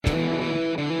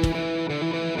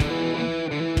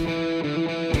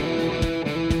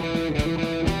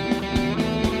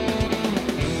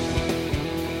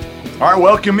All right,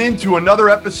 welcome into another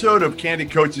episode of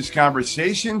Candid Coaches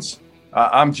Conversations.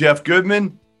 I'm Jeff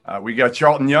Goodman. We got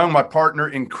Charlton Young, my partner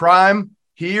in crime,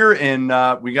 here, and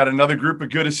we got another group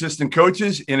of good assistant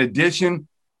coaches. In addition,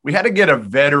 we had to get a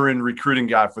veteran recruiting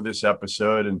guy for this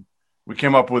episode, and we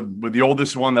came up with the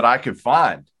oldest one that I could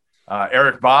find,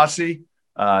 Eric Bossi,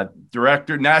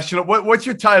 Director, National. What's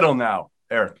your title now,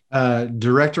 Eric?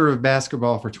 Director of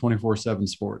Basketball for 24/7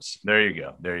 Sports. There you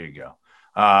go.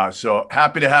 So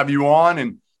happy to have you on.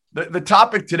 And the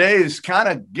topic today is kind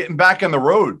of getting back on the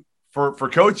road for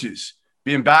coaches,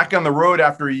 being back on the road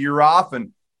after a year off,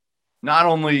 and not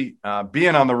only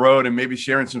being on the road and maybe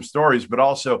sharing some stories, but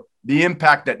also the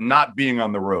impact that not being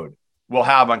on the road will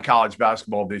have on college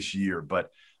basketball this year.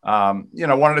 But,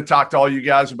 wanted to talk to all you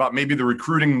guys about maybe the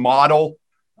recruiting model,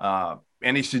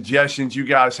 any suggestions you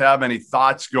guys have, any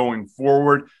thoughts going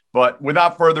forward. But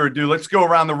without further ado, let's go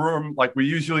around the room like we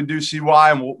usually do,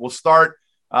 CY, and we'll start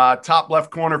top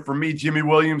left corner for me, Jimmy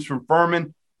Williams from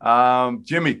Furman.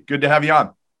 Jimmy, good to have you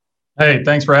on. Hey,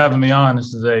 thanks for having me on.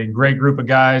 This is a great group of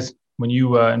guys. When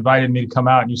you invited me to come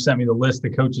out and you sent me the list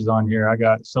of coaches on here, I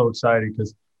got so excited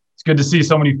because it's good to see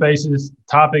so many faces.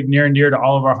 Topic near and dear to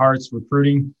all of our hearts,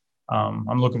 recruiting.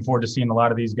 I'm looking forward to seeing a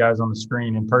lot of these guys on the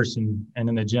screen in person and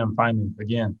in the gym finally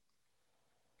again.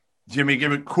 Jimmy,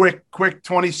 give a quick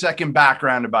 20-second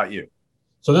background about you.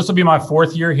 So this will be my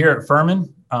fourth year here at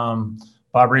Furman.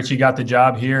 Bob Ritchie got the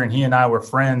job here, and he and I were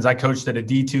friends. I coached at a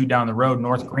D2 down the road,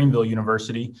 North Greenville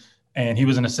University, and he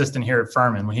was an assistant here at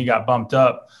Furman. When he got bumped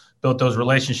up, built those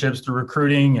relationships through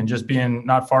recruiting and just being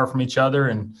not far from each other,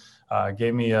 and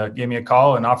gave me a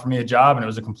call and offered me a job, and it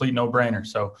was a complete no-brainer.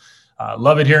 So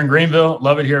love it here in Greenville,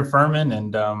 love it here at Furman,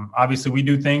 and obviously we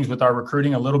do things with our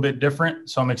recruiting a little bit different.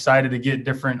 So I'm excited to get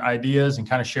different ideas and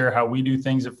kind of share how we do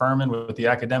things at Furman with the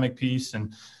academic piece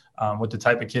and with the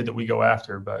type of kid that we go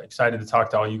after. But excited to talk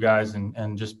to all you guys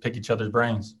and just pick each other's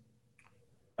brains.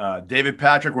 David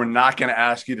Patrick, we're not going to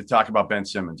ask you to talk about Ben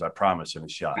Simmons, I promise, in a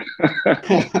shot.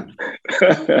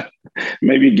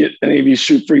 Maybe get any of you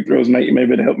shoot free throws, mate.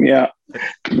 Maybe to help me out.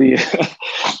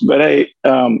 But hey,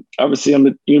 obviously I'm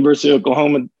at University of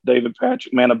Oklahoma, David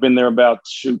Patrick. Man, I've been there about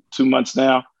 2 months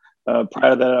now.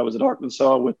 Prior to that, I was at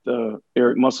Arkansas with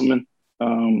Eric Musselman.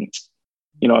 I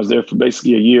was there for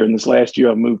basically a year. And this last year,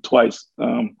 I've moved twice.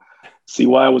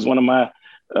 CY was one of my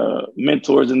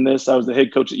mentors in this. I was the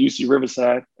head coach at UC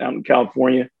Riverside out in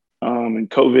California, and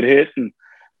COVID hit, and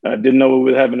I didn't know we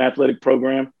would have an athletic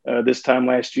program this time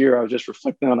last year. I was just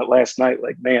reflecting on it last night.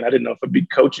 Like, man, I didn't know if I'd be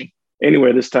coaching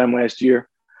anywhere this time last year.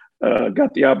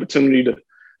 Got the opportunity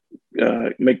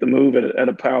to make the move at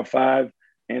a Power 5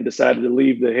 and decided to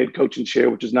leave the head coaching chair,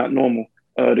 which is not normal,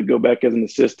 to go back as an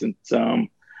assistant.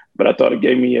 But I thought it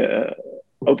gave me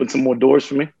opened some more doors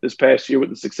for me this past year with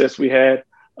the success we had.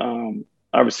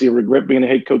 Obviously, I regret being a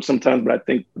head coach sometimes, but I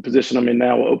think the position I'm in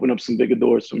now will open up some bigger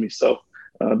doors for me. So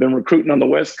I've been recruiting on the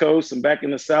West Coast and back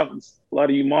in the South. It's a lot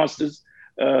of you monsters.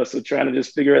 So trying to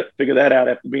just figure that out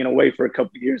after being away for a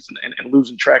couple of years and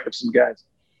losing track of some guys.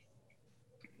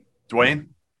 Dwayne?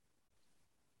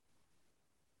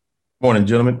 Morning,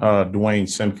 gentlemen. Dwayne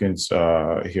Simpkins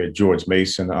here at George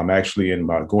Mason. I'm actually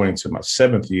going into my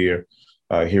 7th year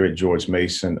here at George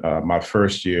Mason. My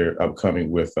first year upcoming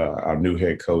with our new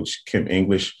head coach, Kim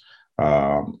English.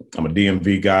 I'm a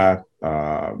DMV guy.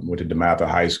 Went to DeMatha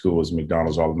High School, was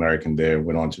McDonald's All-American there.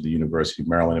 Went on to the University of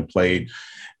Maryland and played.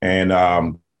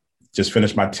 And just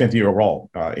finished my 10th year overall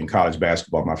in college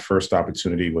basketball. My first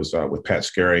opportunity was with Pat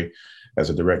Scarry as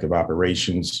a director of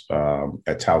operations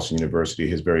at Towson University,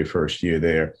 his very first year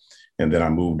there. And then I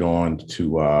moved on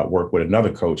to work with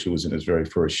another coach who was in his very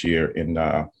first year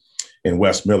in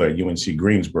West Miller, UNC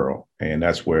Greensboro. And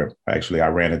that's where actually I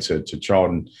ran into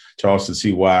Charlton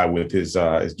CY with his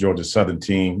Georgia Southern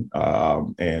team.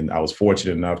 And I was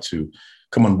fortunate enough to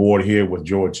come on board here with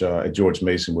George at George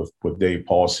Mason with Dave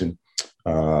Paulson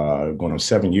going on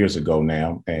 7 years ago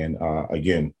now. And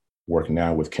again, working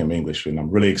now with Kim English. And I'm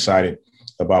really excited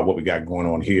about what we got going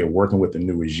on here, working with the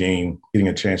new regime, getting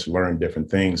a chance to learn different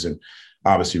things. And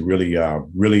obviously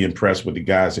really impressed with the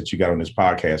guys that you got on this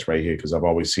podcast right here, because I've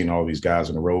always seen all these guys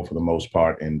on the road for the most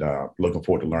part, and looking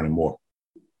forward to learning more.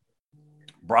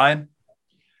 Brian?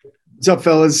 What's up,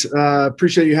 fellas?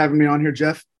 Appreciate you having me on here,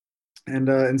 Jeff and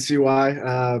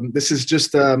CY. This is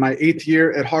just my 8th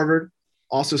year at Harvard.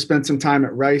 Also spent some time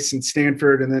at Rice and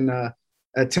Stanford, and then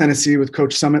at Tennessee with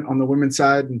Coach Summit on the women's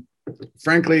side. And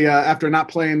frankly, after not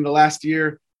playing the last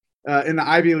year in the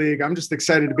Ivy League, I'm just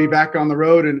excited to be back on the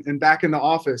road and back in the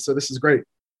office. So this is great.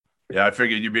 Yeah, I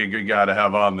figured you'd be a good guy to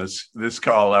have on this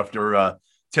call after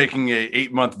taking a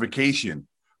 8-month vacation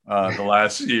the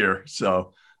last year.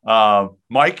 So,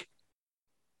 Mike?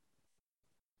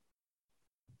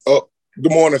 Oh,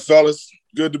 good morning, fellas.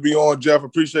 Good to be on, Jeff.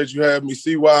 Appreciate you having me.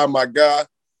 CY, my guy.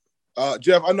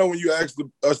 Jeff, I know when you asked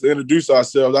us to introduce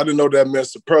ourselves, I didn't know that meant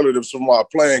superlatives from our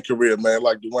playing career, man,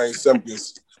 like Dwayne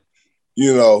Simpkins,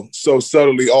 so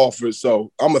subtly offered.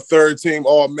 So I'm a third-team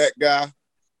All-Met guy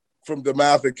from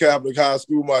DeMatha Catholic High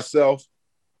School myself.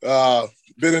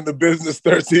 Been in the business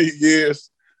 13 years.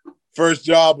 First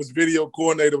job was video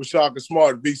coordinator with Shaka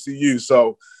Smart at VCU.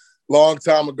 So long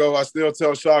time ago, I still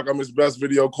tell Shaka I'm his best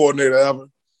video coordinator ever.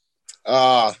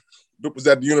 Was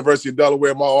at the University of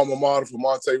Delaware, my alma mater, for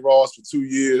Monte Ross for 2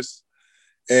 years,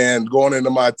 and going into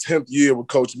my 10th year with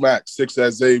Coach Mack, 6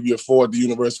 at Xavier, 4 at the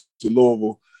University of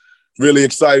Louisville. Really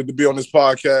excited to be on this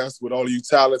podcast with all of you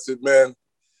talented men,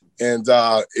 and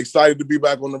excited to be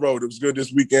back on the road. It was good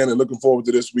this weekend, and looking forward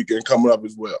to this weekend coming up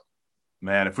as well.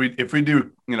 Man, if we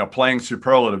do, playing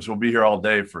superlatives, we'll be here all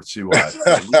day for CY.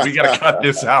 We got to cut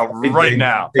this out right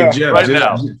now. Hey, Jeff, right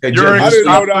now. I didn't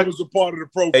know that was a part of the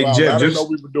profile. Hey, Jeff, I didn't know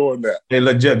we were doing that. Hey,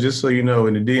 look, Jeff, just so you know,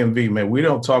 in the DMV, man, we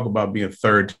don't talk about being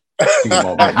third team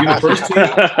all night. You're the first team.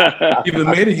 You either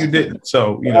made it, you didn't.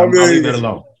 So, I'll leave that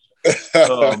alone.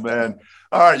 Oh, man.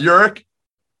 All right, Yurik.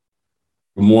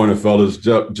 Good morning, fellas.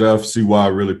 Jeff, CY,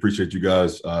 really appreciate you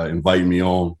guys inviting me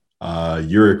on.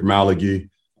 Yurik Malagi.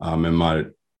 I'm in my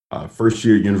first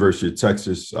year at University of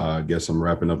Texas. I guess I'm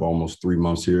wrapping up almost 3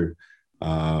 months here.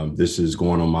 This is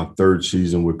going on my third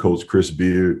season with Coach Chris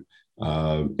Beard,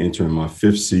 entering my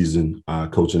 5th season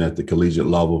coaching at the collegiate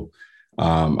level.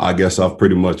 I guess I've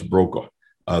pretty much broke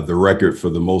the record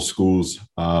for the most schools,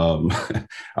 in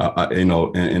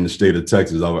the state of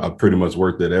Texas. I pretty much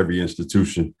worked at every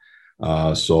institution.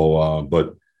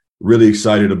 But really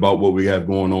excited about what we have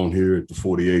going on here at the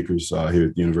 40 Acres here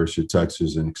at the University of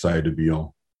Texas, and excited to be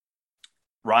on.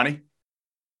 Ronnie?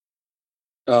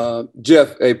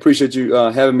 Jeff, I appreciate you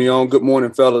having me on. Good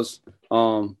morning, fellas.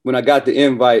 When I got the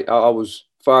invite, I was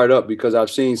fired up because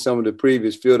I've seen some of the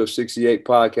previous Field of 68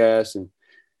 podcasts, and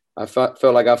I felt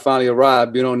like I finally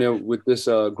arrived being on there with this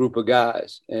group of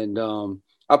guys. And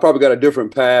I probably got a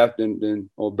different path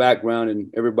or background than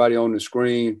everybody on the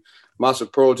screen. My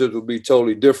superlatives would be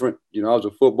totally different. I was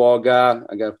a football guy.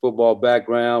 I got a football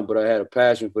background, but I had a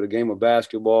passion for the game of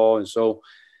basketball. And so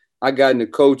I got into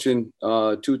coaching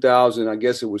 2000, I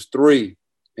guess it was 3.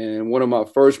 And one of my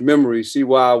first memories, CY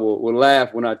will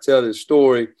laugh when I tell this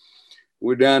story.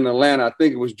 We're down in Atlanta. I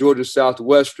think it was Georgia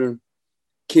Southwestern,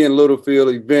 Ken Littlefield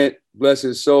event, bless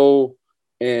his soul.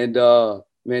 And, the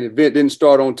event didn't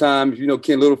start on time.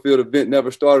 Ken Littlefield event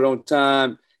never started on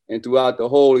time. And throughout the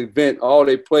whole event, all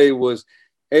they played was,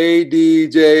 "Hey,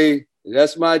 DJ,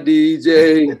 that's my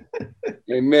DJ."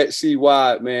 And met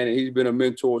CY, man, and he's been a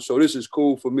mentor. So this is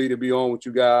cool for me to be on with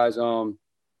you guys.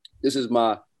 This is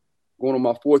going on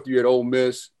my 4th year at Ole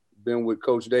Miss. Been with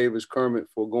Coach Davis Kermit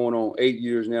for going on 8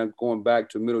 years now, going back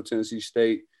to Middle Tennessee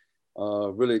State.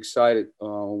 Really excited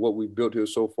on what we've built here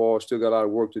so far. Still got a lot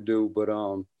of work to do, but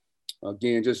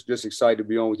again, just excited to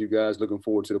be on with you guys. Looking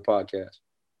forward to the podcast.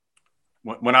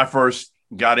 When I first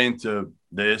got into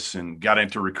this and got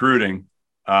into recruiting,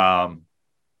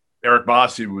 Eric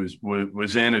Bossi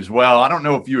was in as well. I don't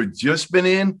know if you had just been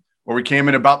in or we came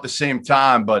in about the same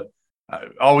time, but I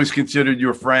always considered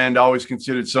you a friend, always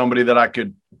considered somebody that I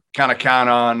could kind of count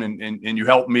on, and you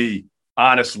helped me,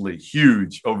 honestly,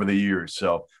 huge over the years.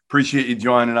 So appreciate you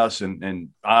joining us, and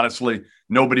honestly,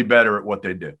 nobody better at what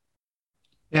they do.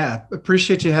 Yeah,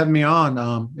 appreciate you having me on.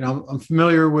 I'm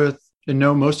familiar with and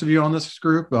know most of you on this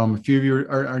group. A few of you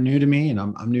are new to me, and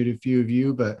I'm new to a few of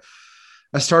you, but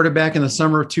I started back in the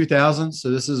summer of 2000. So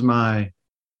this is my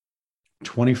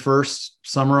 21st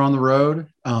summer on the road.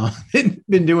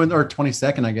 Been doing, or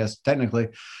 22nd, I guess, technically,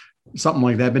 something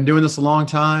like that. Been doing this a long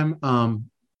time.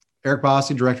 Eric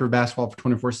Bossi, director of basketball for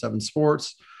 24/7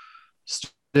 Sports.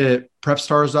 Started at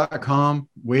prepstars.com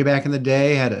way back in the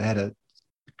day. Had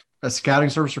a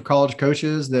scouting service for college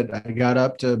coaches that I got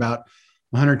up to about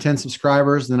 110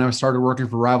 subscribers. Then I started working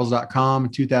for rivals.com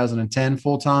in 2010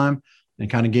 full-time, and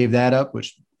kind of gave that up,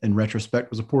 which in retrospect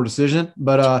was a poor decision.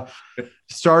 But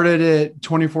started at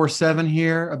 24/7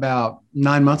 here about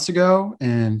 9 months ago.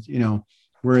 And,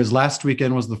 whereas last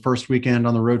weekend was the first weekend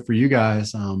on the road for you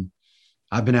guys,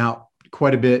 I've been out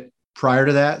quite a bit prior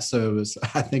to that. So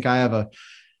I think I have a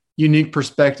unique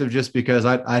perspective just because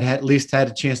I'd at least had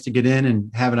a chance to get in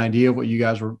and have an idea of what you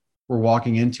guys were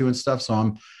walking into and stuff. So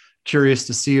I'm curious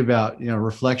to see about,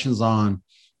 reflections on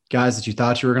guys that you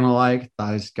thought you were going to like,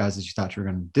 guys that you thought you were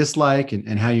going to dislike,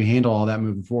 and how you handle all that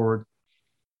moving forward.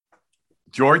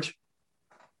 George?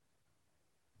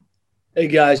 Hey,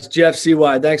 guys. Jeff,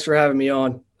 CY, thanks for having me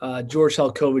on. George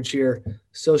Helkovich here,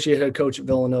 associate head coach at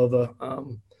Villanova.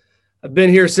 I've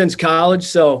been here since college.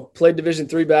 So played Division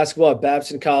III basketball at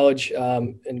Babson College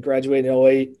and graduated in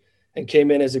 2008 and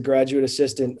came in as a graduate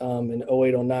assistant in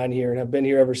 2008-09 here, and have been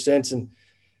here ever since. And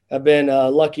I've been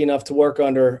lucky enough to work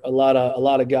under a lot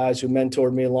of guys who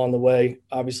mentored me along the way,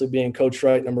 obviously being Coach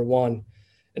Wright, number one,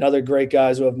 and other great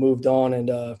guys who have moved on,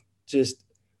 and just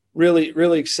really,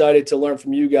 really excited to learn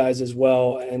from you guys as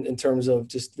well, and in terms of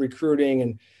just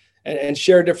recruiting and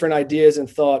share different ideas and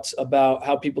thoughts about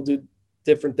how people do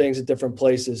different things at different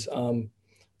places. I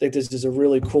think this is a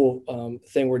really cool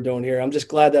thing we're doing here. I'm just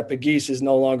glad that Pegues is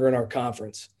no longer in our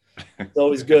conference. It's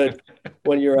always good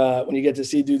when when you get to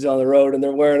see dudes on the road and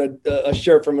they're wearing a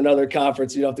shirt from another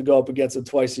conference. You don't have to go up against them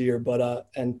twice a year. But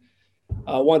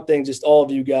one thing, just all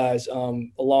of you guys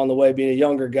along the way, being a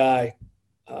younger guy,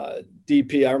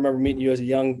 DP. I remember meeting you as a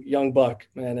young buck,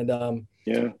 man, and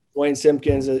yeah. Dwayne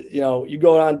Simpkins. You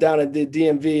go on down to the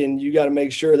DMV, and you got to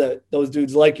make sure that those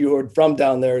dudes like you who are from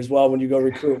down there as well. When you go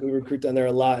recruit, we recruit down there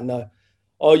a lot, and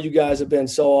all you guys have been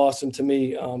so awesome to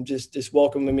me. Just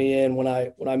welcoming me in when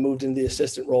I moved into the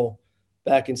assistant role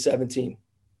back in 2017.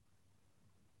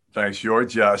 Thanks,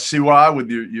 George. CY with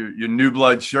your New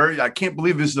Blood shirt. I can't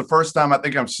believe this is the first time I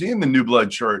think I'm seeing the New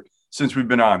Blood shirt since we've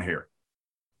been on here.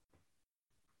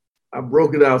 I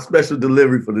broke it out, special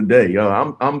delivery for the day.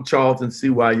 I'm Charlton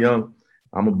C.Y. Young.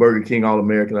 I'm a Burger King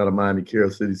All-American out of Miami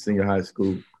Carroll City Senior High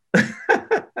School.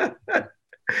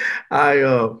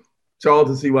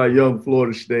 Charlton C.Y. Young,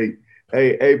 Florida State.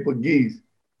 Hey, Pegues,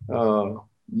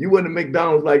 you wasn't at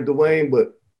McDonald's like Dwayne,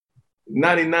 but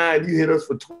 99, you hit us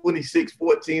for 26,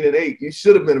 14, and 8. You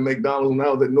should have been at McDonald's when I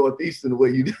was at Northeastern the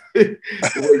way you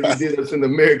did us in the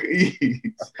America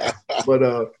East.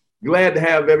 But glad to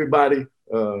have everybody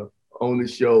on the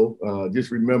show. Just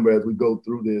remember, as we go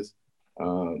through this,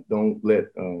 don't let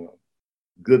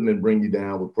Goodman bring you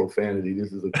down with profanity.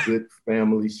 This is a good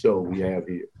family show we have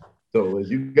here. So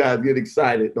as you guys get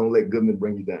excited, don't let Goodman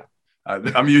bring you down.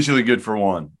 I'm usually good for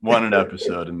one an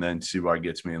episode, and then CY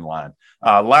gets me in line.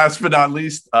 Last but not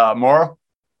least, Mauro.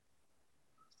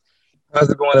 How's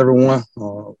it going, everyone?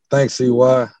 Thanks,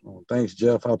 CY. Thanks,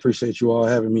 Jeff. I appreciate you all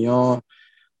having me on.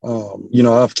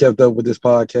 I've kept up with this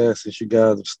podcast since you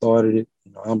guys have started it.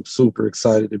 I'm super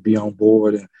excited to be on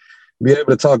board and be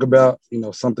able to talk about,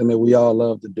 something that we all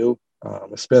love to do,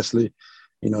 especially,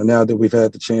 now that we've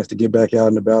had the chance to get back out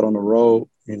and about on the road,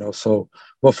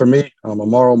 but for me,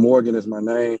 Mauro Morgan is my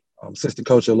name. I'm assistant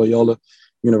coach at Loyola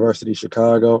University,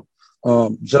 Chicago.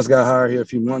 Just got hired here a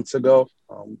few months ago.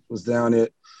 Was down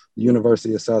at the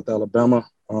University of South Alabama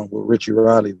with Richie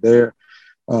Riley there.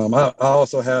 I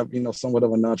also have, somewhat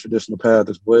of a non-traditional path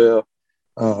as well.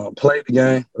 Played the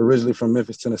game originally from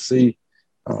Memphis, Tennessee.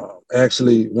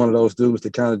 Actually, one of those dudes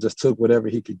that kind of just took whatever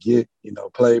he could get,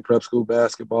 played prep school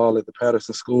basketball at the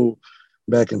Patterson School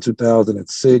back in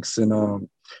 2006 and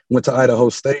went to Idaho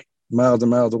State, miles and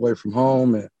miles away from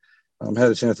home, and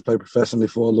had a chance to play professionally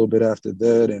for a little bit after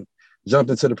that and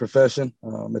jumped into the profession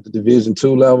at the Division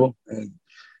II level and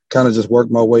kind of just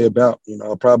worked my way about.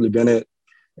 I've probably been at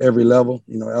every level,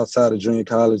 outside of junior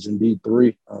college and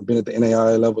D3. I've been at the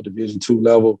NAIA level, Division II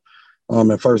level,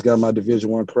 and first got my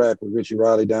Division I crack with Richie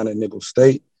Riley down at Nicholls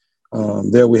State.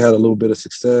 There we had a little bit of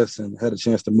success and had a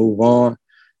chance to move on.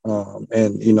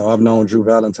 And I've known Drew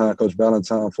Valentine, Coach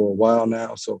Valentine, for a while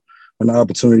now. So when the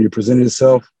opportunity presented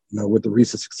itself, with the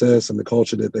recent success and the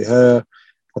culture that they have,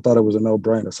 I thought it was a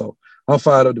no-brainer. So I'm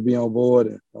fired up to be on board,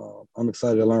 and I'm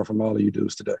excited to learn from all of you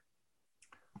dudes today.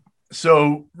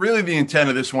 So really the intent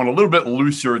of this one, a little bit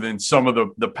looser than some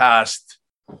of the past,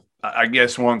 I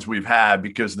guess, ones we've had,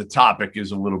 because the topic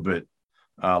is a little bit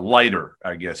lighter,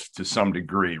 I guess, to some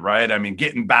degree, right? I mean,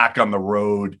 getting back on the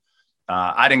road.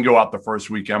 I didn't go out the first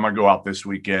weekend. I'm going to go out this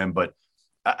weekend. But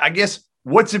I guess,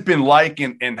 what's it been like,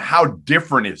 and how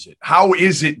different is it? How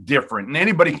is it different? And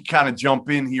anybody can kind of jump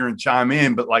in here and chime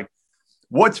in, but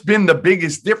what's been the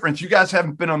biggest difference? You guys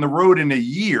haven't been on the road in a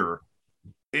year.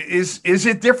 Is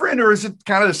it different, or is it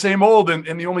kind of the same old?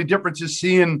 And the only difference is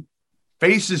seeing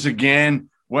faces again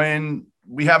when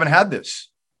we haven't had this.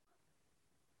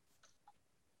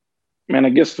 Man, I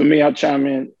guess for me, I'll chime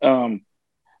in.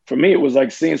 For me, it was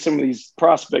like seeing some of these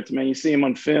prospects, man. You see them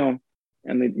on film,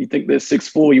 and you think they're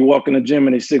 6'4". You walk in the gym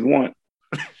and they're 6'1".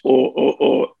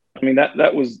 or I mean,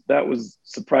 that was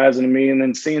surprising to me. And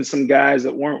then seeing some guys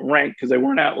that weren't ranked because they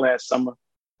weren't out last summer.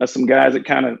 That's some guys that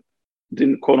kind of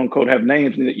didn't, quote unquote, have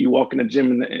names, and that you walk in the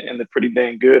gym and they're pretty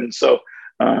dang good. And so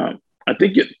I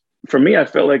think for me, I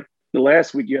felt like the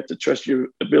last week you have to trust your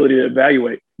ability to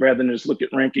evaluate rather than just look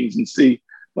at rankings and see,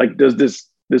 does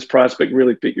this prospect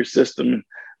really fit your system?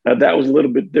 And that was a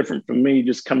little bit different for me,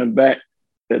 just coming back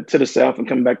to the South and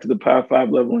coming back to the Power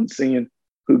 5 level and seeing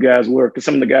who guys were, because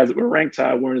some of the guys that were ranked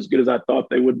high weren't as good as I thought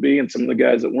they would be, and some of the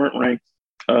guys that weren't ranked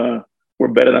were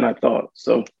better than I thought.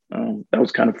 So that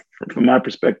was kind of from my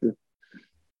perspective.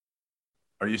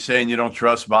 Are you saying you don't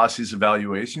trust Boss's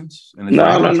evaluations? No,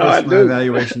 I do.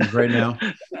 Evaluations right now.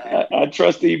 I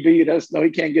trust EB.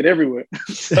 He can't get everywhere.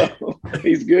 So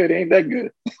he's good. Ain't that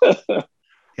good?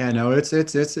 Yeah, no,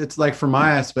 it's like from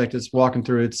my aspect, it's walking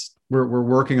through. We're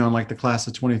working on like the class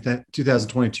of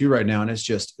 2022 right now, and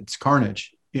it's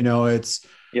carnage. It's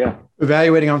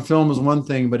evaluating on film is one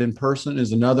thing, but in person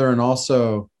is another, and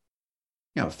also,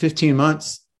 15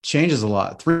 months changes a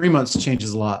lot. 3 months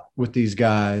changes a lot with these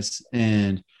guys,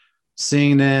 and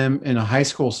seeing them in a high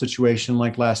school situation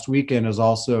like last weekend is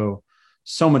also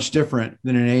so much different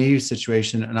than an AAU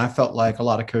situation. And I felt like a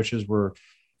lot of coaches were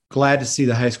glad to see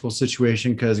the high school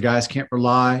situation, because guys can't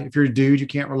rely. If you're a dude, you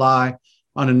can't rely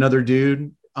on another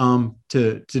dude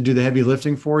to do the heavy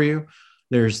lifting for you.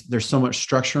 There's so much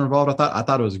structure involved. I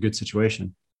thought it was a good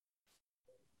situation.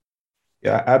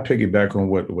 Yeah, I piggyback on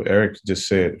what Eric just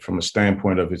said from a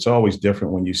standpoint of it's always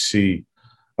different when you see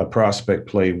a prospect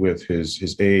play with his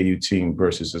AAU team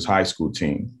versus his high school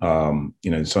team.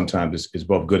 Sometimes it's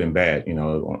both good and bad.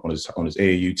 On his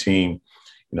AAU team,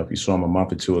 if you saw him a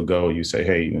month or two ago, you say,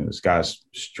 hey, this guy's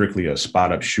strictly a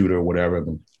spot up shooter or whatever,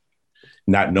 and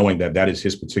not knowing that is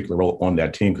his particular role on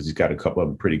that team, because he's got a couple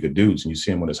of pretty good dudes. And you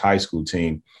see him on his high school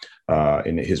team,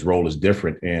 and his role is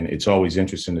different. And it's always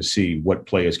interesting to see what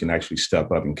players can actually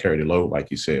step up and carry the load,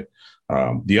 like you said.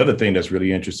 The other thing that's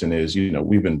really interesting is,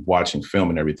 we've been watching film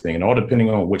and everything, and all depending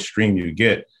on which stream you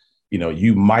get,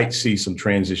 you might see some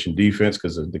transition defense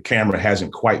because the camera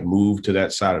hasn't quite moved to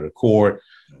that side of the court.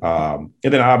 And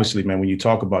then obviously, man, when you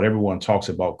talk about, everyone talks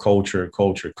about culture,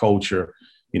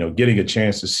 getting a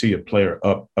chance to see a player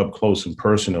up close and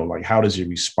personal, like how does he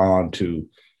respond to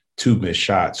two missed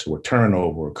shots or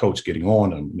turnover or coach getting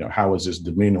on him? How is his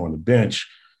demeanor on the bench?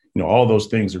 All those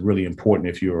things are really important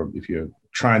if you're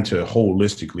trying to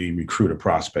holistically recruit a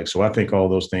prospect. So I think all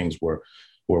those things were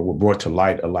brought to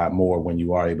light a lot more when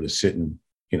you are able to sit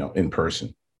in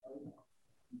person.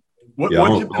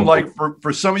 What's it been like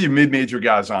for some of you mid-major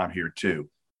guys on here too?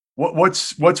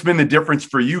 What's been the difference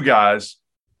for you guys?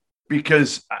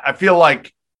 Because I feel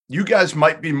like you guys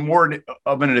might be more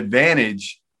of an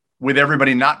advantage with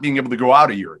everybody not being able to go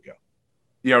out a year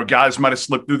ago. Guys might have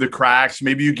slipped through the cracks.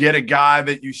 Maybe you get a guy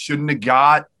that you shouldn't have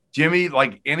got. Jimmy,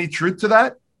 like, any truth to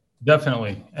that?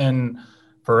 Definitely. And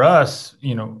for us,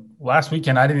 last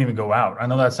weekend, I didn't even go out. I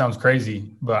know that sounds crazy,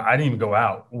 but I didn't even go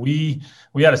out. We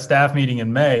had a staff meeting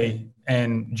in May,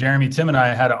 and Jeremy, Tim, and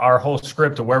I had our whole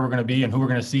script of where we're going to be and who we're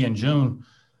going to see in June.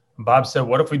 Bob said,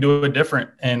 what if we do it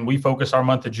different? And we focus our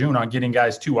month of June on getting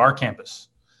guys to our campus.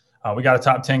 We got a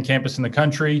top 10 campus in the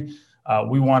country.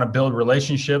 We want to build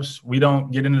relationships. We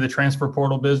don't get into the transfer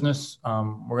portal business.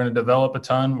 We're going to develop a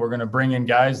ton. We're going to bring in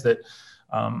guys that,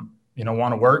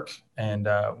 want to work, and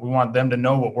we want them to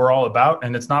know what we're all about.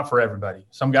 And it's not for everybody.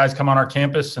 Some guys come on our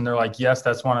campus and they're like, yes,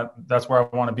 that's where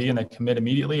I want to be. And they commit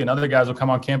immediately. And other guys will come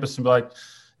on campus and be like,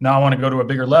 no, I want to go to a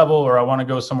bigger level, or I want to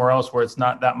go somewhere else where it's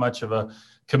not that much of a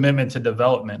commitment to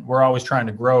development. We're always trying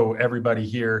to grow everybody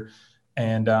here.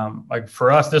 And like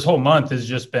for us, this whole month has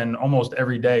just been almost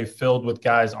every day filled with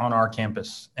guys on our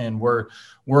campus, and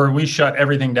we shut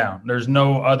everything down. There's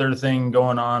no other thing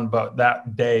going on but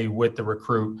that day with the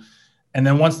recruit. And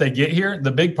then once they get here,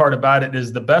 the big part about it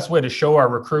is the best way to show our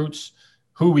recruits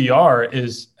who we are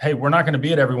is, hey, we're not going to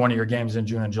be at every one of your games in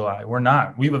June and July. We're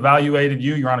not. We've evaluated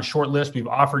you. You're on a short list. We've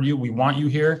offered you. We want you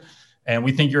here, and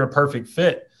we think you're a perfect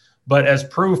fit. But as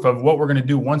proof of what we're going to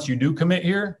do once you do commit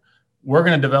here, we're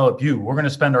going to develop you. We're going to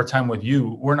spend our time with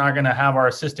you. We're not going to have our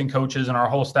assistant coaches and our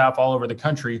whole staff all over the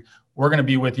country. We're going to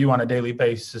be with you on a daily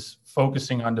basis,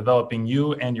 focusing on developing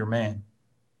you and your man.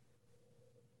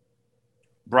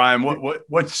 Brian,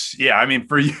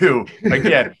 for you,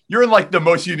 again, you're in like the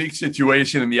most unique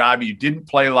situation in the IB. You didn't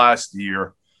play last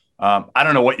year. I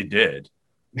don't know what you did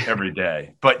every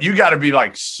day, but you got to be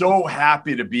like so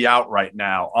happy to be out right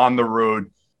now on the road,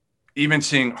 even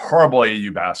seeing horrible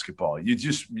AAU basketball. You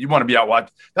want to be out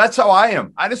watching. That's how I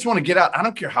am. I just want to get out. I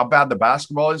don't care how bad the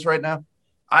basketball is right now.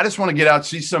 I just want to get out,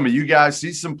 see some of you guys,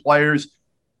 see some players.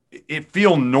 It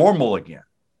feel normal again.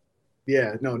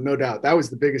 Yeah, no doubt. That was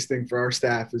the biggest thing for our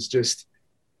staff is just,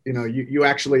 you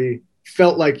actually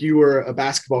felt like you were a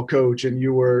basketball coach and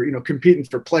you were, competing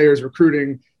for players,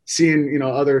 recruiting, seeing,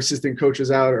 other assistant coaches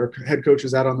out or head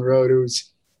coaches out on the road. It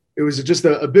was just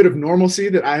a bit of normalcy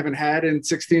that I haven't had in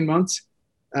 16 months.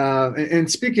 And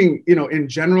speaking, in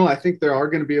general, I think there are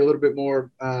going to be a little bit more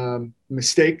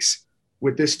mistakes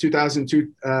with this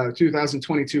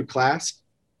 2022 class.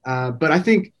 But I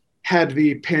think, had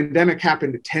the pandemic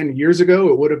happened 10 years ago,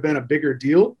 it would have been a bigger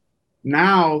deal.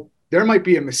 Now there might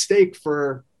be a mistake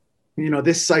for,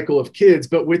 this cycle of kids,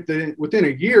 but within a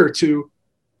year or two,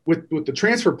 with the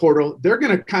transfer portal, they're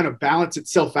going to kind of balance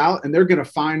itself out, and they're going to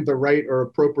find the right or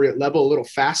appropriate level a little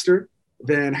faster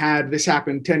than had this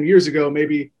happened 10 years ago.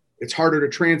 Maybe it's harder to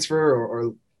transfer,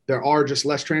 or there are just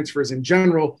less transfers in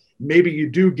general. Maybe you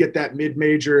do get that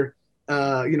mid-major,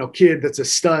 kid that's a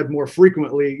stud more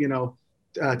frequently,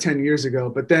 10 years ago.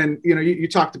 But then, you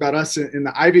talked about us in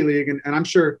the Ivy League, and I'm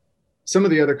sure some of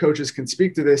the other coaches can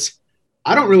speak to this.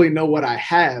 I don't really know what I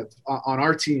have on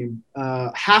our team.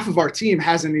 Half of our team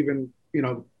hasn't even,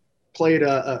 played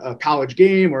a college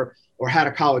game or had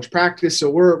a college practice.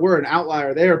 So we're an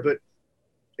outlier there, but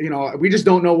we just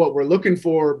don't know what we're looking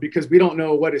for because we don't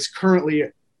know what is currently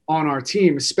on our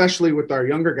team, especially with our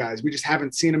younger guys. We just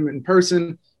haven't seen them in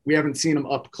person. We haven't seen them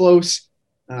up close.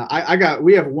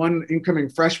 We have one incoming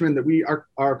freshman that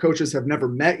our coaches have never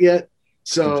met yet.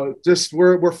 So just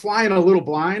we're flying a little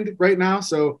blind right now.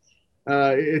 So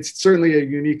it's certainly a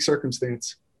unique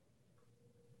circumstance.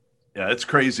 Yeah, it's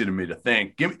crazy to me to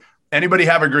think. Anybody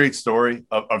have a great story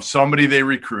of somebody they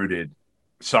recruited,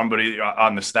 somebody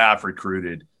on the staff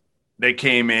recruited, they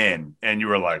came in and you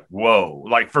were like, whoa,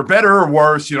 like for better or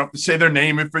worse, you don't have to say their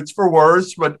name if it's for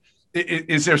worse, but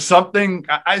is there something?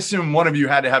 I assume one of you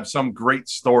had to have some great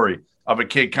story of a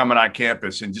kid coming on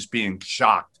campus and just being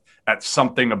shocked at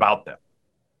something about them.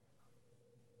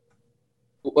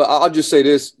 Well, I'll just say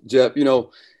this, Jeff,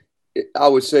 I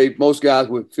would say most guys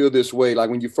would feel this way. Like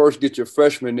when you first get your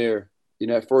freshman there,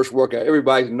 that first workout,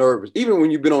 everybody's nervous, even when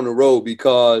you've been on the road,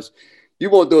 because you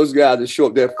want those guys to show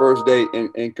up that first day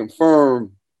and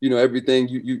confirm, everything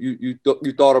you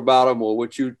thought about them or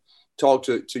what you talked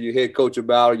to your head coach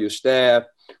about or your staff.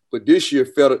 But this year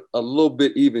felt a little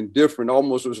bit even different.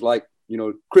 Almost was like,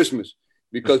 Christmas,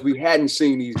 because we hadn't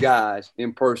seen these guys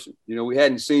in person. We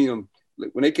hadn't seen them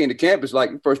when they came to campus,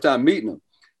 like the first time meeting them.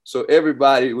 So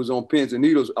everybody was on pins and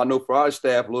needles. I know for our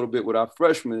staff a little bit with our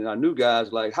freshmen and our new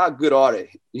guys, like how good are they?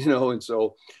 And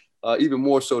so even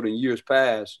more so than years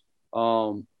past.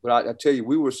 But I tell you,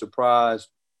 we were surprised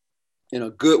in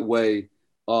a good way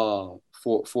for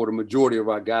the majority of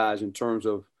our guys in terms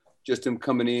of just them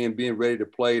coming in, being ready to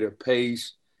play, the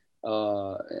pace.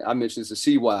 I mentioned this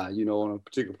to CY, on a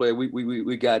particular player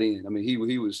we got in. I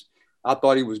mean, I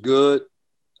thought he was good.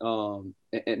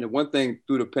 And the one thing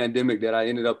through the pandemic that I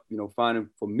ended up, finding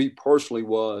for me personally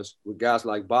was with guys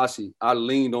like Basi, I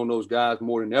leaned on those guys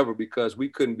more than ever because we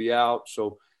couldn't be out.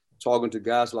 So talking to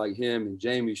guys like him and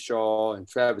Jamie Shaw and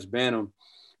Travis Banham,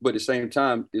 but at the same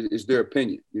time, it's their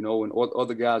opinion, and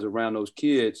other guys around those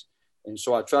kids. And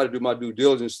so I try to do my due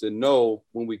diligence to know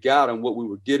when we got them what we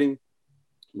were getting.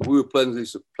 We were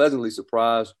pleasantly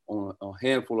surprised on a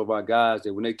handful of our guys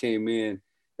that when they came in,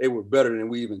 they were better than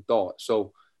we even thought.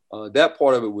 So that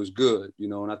part of it was good,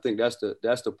 and I think that's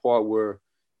the part where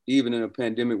even in a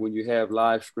pandemic, when you have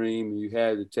live stream and you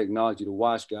have the technology to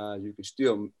watch guys, you can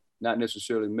still not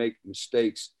necessarily make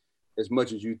mistakes as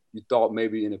much as you thought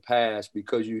maybe in the past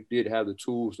because you did have the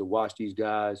tools to watch these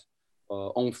guys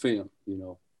on film,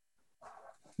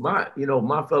 My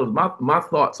fellas, my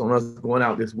thoughts on us going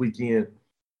out this weekend,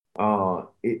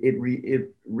 it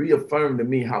reaffirmed to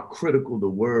me how critical the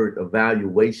word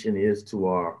evaluation is to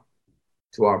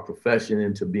our profession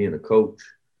and to being a coach.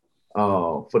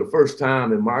 For the first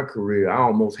time in my career, I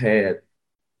almost had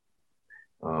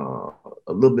a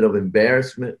little bit of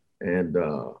embarrassment and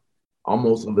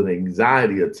almost of an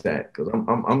anxiety attack because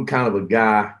I'm kind of a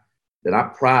guy that I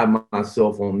pride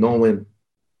myself on knowing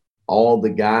all the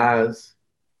guys,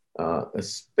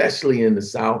 especially in the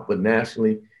South, but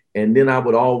nationally. And then I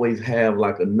would always have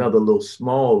like another little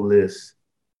small list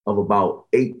of about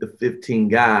 8 to 15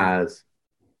 guys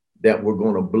that were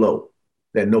going to blow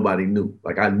that nobody knew.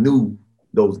 Like I knew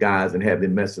those guys and had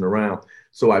been messing around.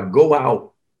 So I go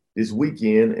out this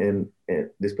weekend and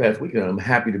this past weekend, I'm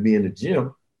happy to be in the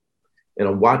gym and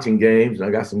I'm watching games and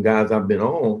I got some guys I've been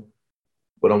on,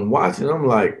 but I'm watching, I'm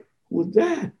like, who was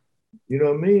that? You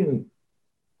know what I mean?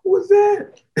 Who was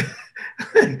that?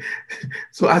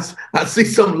 So I see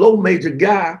some low major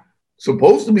guy,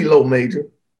 supposed to be low major,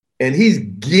 and he's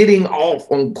getting off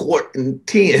on court in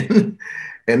 10.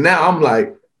 And now I'm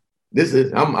like,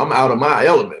 I'm out of my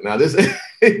element now. This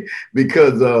is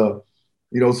because so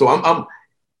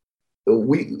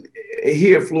we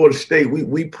here at Florida State,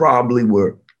 we probably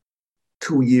were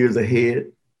 2 years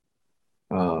ahead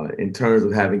in terms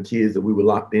of having kids that we were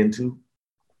locked into.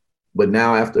 But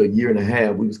now after a year and a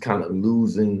half, we was kind of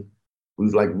losing. We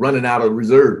was like running out of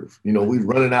reserve. We was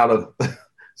running out of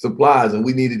supplies and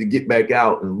we needed to get back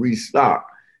out and restock.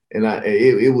 And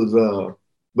it was,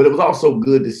 but it was also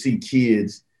good to see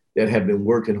kids that have been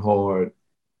working hard,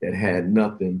 that had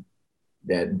nothing,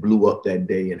 that blew up that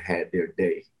day and had their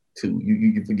day too.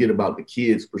 You forget about the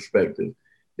kids' perspective.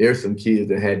 There's some kids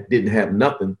that didn't have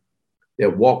nothing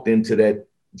that walked into that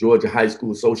Georgia High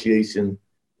School Association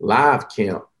live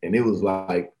camp, and it was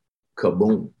like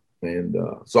kaboom. And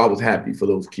so I was happy for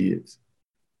those kids.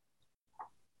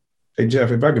 Hey,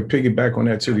 Jeff, if I could piggyback on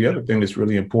that too, the other thing that's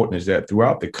really important is that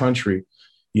throughout the country,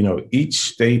 you know, each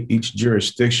state, each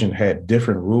jurisdiction had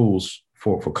different rules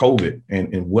for COVID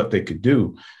and what they could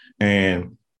do.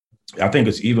 And I think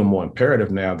it's even more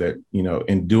imperative now that, you know,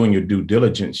 in doing your due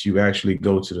diligence, you actually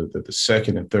go to the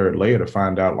second and third layer to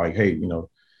find out like, hey, you know,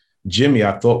 Jimmy,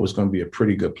 I thought was going to be a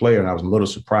pretty good player. And I was a little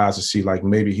surprised to see like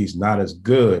maybe he's not as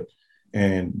good.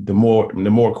 And the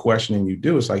more questioning you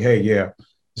do, it's like, hey, yeah,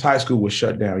 his high school was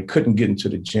shut down. He couldn't get into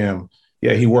the gym.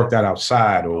 Yeah, he worked out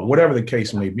outside or whatever the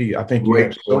case may be. I think you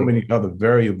have so many other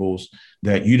variables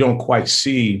that you don't quite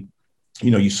see.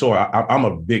 You know, you saw, I'm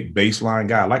a big baseline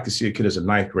guy. I like to see a kid as a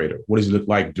ninth grader. What does he look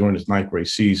like during his ninth grade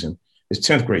season, his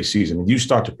 10th grade season? And you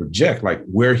start to project like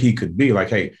where he could be like,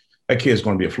 hey, that kid's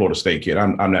going to be a Florida State kid.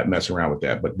 I'm not messing around with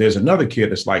that. But there's another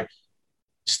kid that's like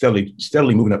steadily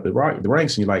moving up the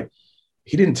ranks. And you're like,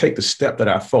 he didn't take the step that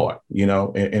I thought, you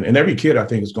know, and every kid I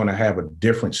think is going to have a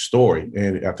different story.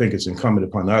 And I think it's incumbent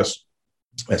upon us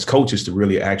as coaches to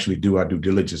really actually do our due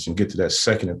diligence and get to that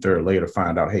second and third layer to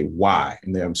find out, hey, why?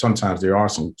 And then sometimes there are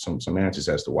some answers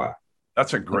as to why.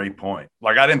 That's a great point.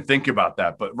 Like, I didn't think about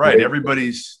that, but right.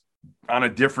 Everybody's on a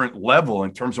different level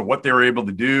in terms of what they were able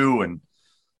to do. And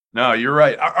no, you're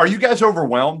right. Are you guys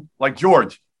overwhelmed? Like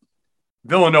George,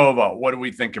 Villanova, what do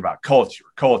we think about? Culture,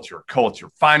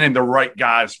 finding the right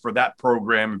guys for that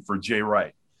program and for Jay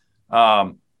Wright.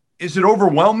 Is it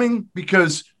overwhelming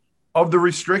because of the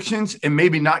restrictions and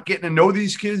maybe not getting to know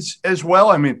these kids as well?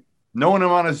 I mean, knowing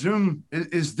them on a Zoom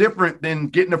is different than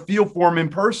getting a feel for them in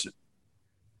person.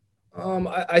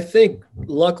 I think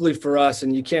luckily for us,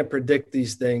 and you can't predict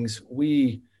these things,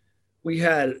 we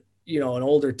had, you know, an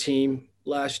older team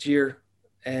last year,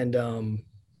 and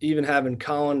even having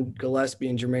Colin Gillespie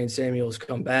and Jermaine Samuels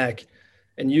come back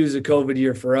and use a COVID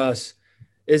year for us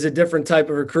is a different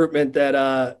type of recruitment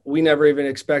that we never even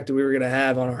expected we were going to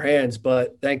have on our hands.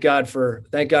 But thank God for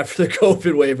the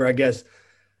COVID waiver, I guess.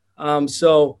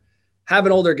 So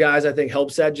having older guys, I think,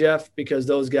 helps that, Jeff, because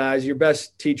those guys, your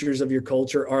best teachers of your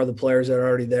culture are the players that are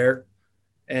already there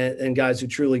and guys who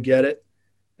truly get it.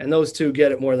 And those two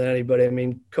get it more than anybody. I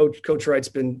mean, Coach Wright's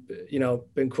been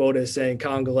quoted as saying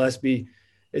Colin Gillespie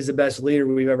is the best leader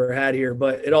we've ever had here.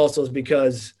 But it also is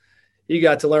because he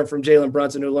got to learn from Jalen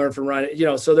Brunson, who learned from Ryan. You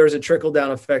know, so there's a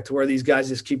trickle-down effect to where these guys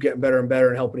just keep getting better and better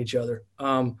and helping each other.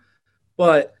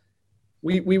 But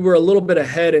we were a little bit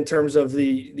ahead in terms of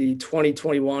the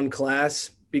 2021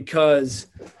 class because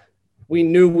we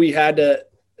knew we had to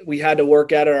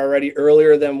work at it already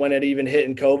earlier than when it even hit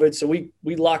in COVID. So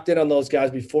we locked in on those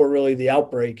guys before really the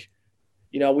outbreak.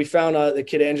 You know, we found the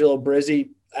kid Angelo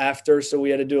Brizzi after, so we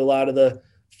had to do a lot of the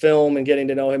film and getting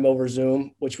to know him over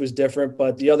Zoom, which was different.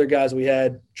 But the other guys we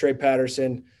had, Trey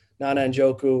Patterson, Nana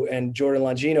Njoku, and Jordan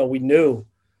Longino, we knew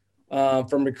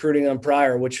from recruiting them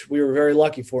prior, which we were very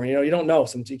lucky for. You know, you don't know.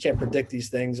 Sometimes you can't predict these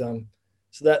things.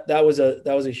 So that was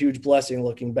a huge blessing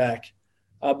looking back.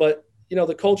 But, you know,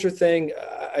 the culture thing,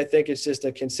 I think it's just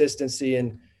a consistency,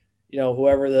 and, you know,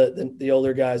 whoever the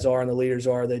older guys are and the leaders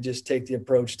are, they just take the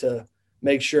approach to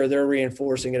make sure they're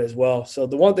reinforcing it as well. So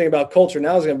the one thing about culture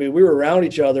now is going to be we were around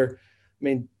each other. I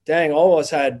mean, dang, all of us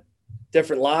had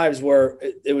different lives where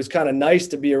it was kind of nice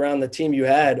to be around the team you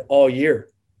had all year,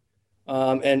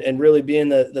 and really being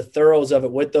the thorough of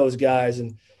it with those guys.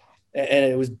 And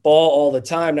it was ball all the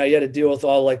time. Now you had to deal with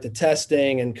all like the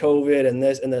testing and COVID and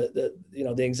this and the you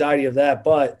know, the anxiety of that.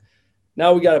 But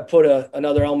now we got to put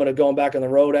another element of going back on the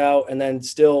road out, and then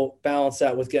still balance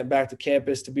that with getting back to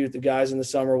campus to be with the guys in the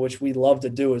summer, which we love to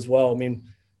do as well. I mean,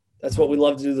 that's what we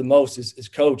love to do the most is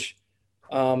coach.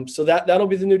 So that'll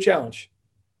be the new challenge.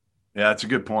 Yeah, that's a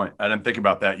good point. I didn't think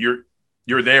about that.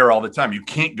 You're there all the time. You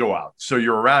can't go out. So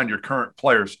you're around your current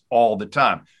players all the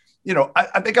time. You know,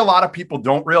 I think a lot of people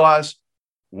don't realize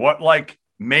what like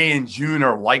May and June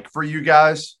are like for you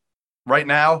guys right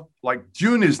now. Like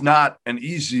June is not an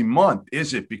easy month,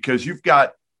 is it? Because you've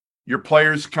got your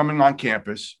players coming on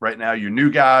campus right now, your new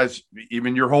guys,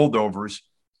 even your holdovers.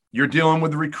 You're dealing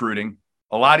with recruiting.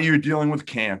 A lot of you are dealing with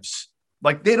camps.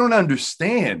 Like they don't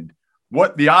understand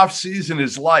what the off season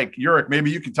is like. Yurik, maybe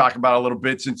you can talk about it a little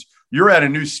bit since you're at a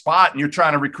new spot and you're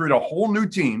trying to recruit a whole new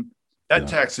team at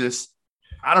Texas.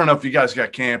 I don't know if you guys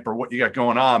got camp or what you got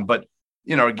going on, but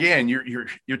you know, again,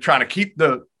 you're trying to keep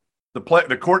the the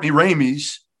Courtney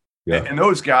Ramies and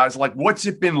those guys, like, what's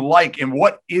it been like, and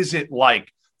what is it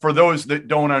like for those that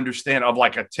don't understand of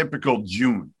like a typical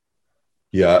June?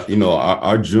 Yeah,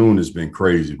 our June has been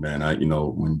crazy, man.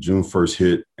 When June first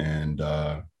hit, and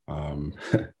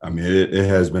it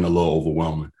has been a little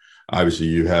overwhelming. Obviously,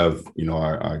 you have,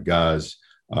 our guys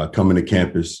coming to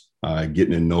campus,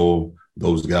 getting to know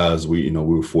those guys. We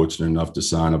were fortunate enough to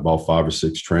sign about 5 or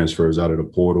 6 transfers out of the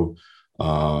portal.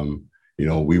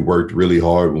 We worked really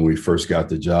hard when we first got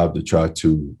the job to try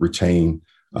to retain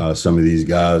some of these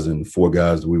guys, and 4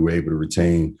 guys that we were able to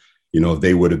retain. If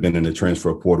they would have been in the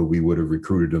transfer portal, we would have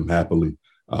recruited them happily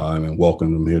and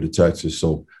welcomed them here to Texas.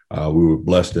 So we were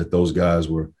blessed that those guys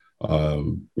were,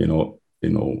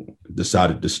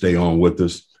 decided to stay on with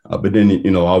us. But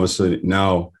then, obviously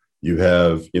now you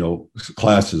have,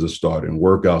 classes are starting,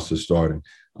 workouts are starting,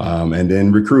 and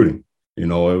then recruiting. It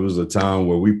was a time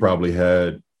where we probably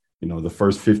had, the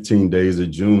first 15 days of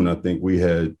June, I think we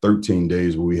had 13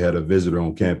 days where we had a visitor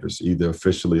on campus, either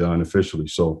officially or unofficially.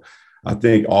 So I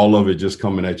think all of it just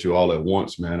coming at you all at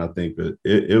once, man. I think that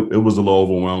it was a little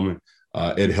overwhelming.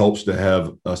 It helps to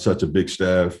have such a big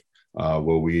staff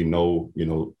where we know,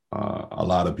 a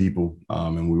lot of people,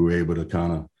 and we were able to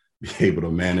kind of be able to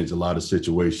manage a lot of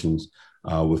situations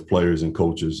with players and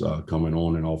coaches coming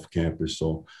on and off campus.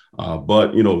 So,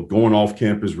 but, going off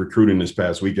campus recruiting this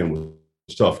past weekend was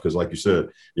tough because, like you said,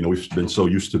 we've been so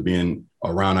used to being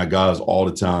around our guys all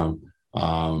the time.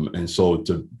 And so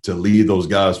to lead those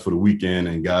guys for the weekend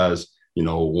and guys,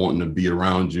 wanting to be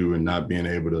around you and not being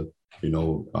able to,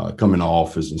 come in the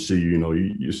office and see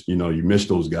you miss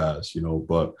those guys,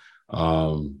 but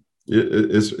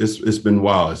it's been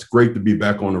wild. It's great to be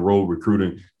back on the road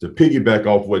recruiting. To piggyback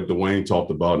off what Dwayne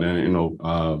talked about, and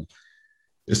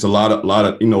it's a lot of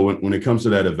when it comes to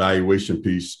that evaluation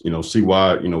piece,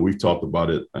 CY, we've talked about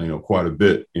it, quite a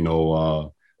bit,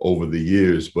 over the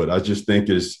years, but I just think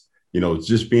it's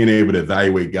just being able to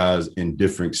evaluate guys in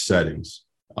different settings,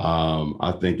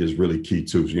 I think is really key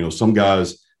too. Some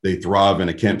guys, they thrive in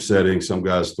a camp setting. Some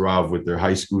guys thrive with their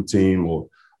high school team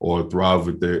or thrive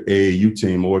with their AAU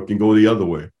team, or it can go the other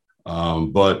way.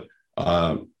 But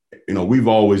we've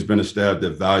always been a staff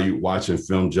that value watching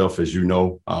film. Jeff, as you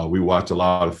know, we watch a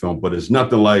lot of film, but it's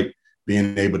nothing like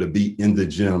being able to be in the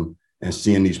gym and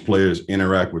seeing these players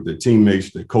interact with their teammates,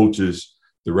 their coaches,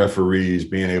 the referees,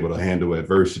 being able to handle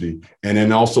adversity. And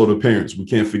then also the parents. We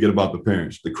can't forget about the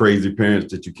parents, the crazy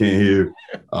parents that you can't hear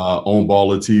on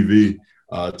ball or TV,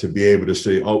 to be able to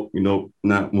say, oh, we don't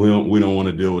want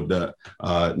to deal with that.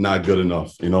 Not good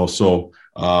enough, So,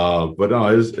 but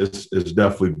no, it's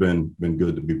definitely been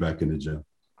good to be back in the gym.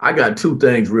 I got 2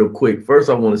 things real quick. First,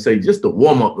 I want to say just the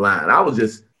warm-up line. I was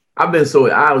just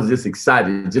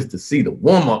excited just to see the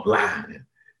warm-up line and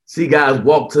see guys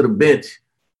walk to the bench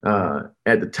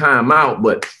at the timeout,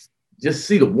 but just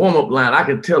see the warm-up line. I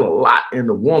can tell a lot in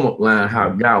the warm-up line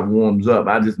how a guy warms up.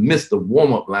 I just missed the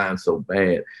warm-up line so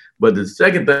bad. But the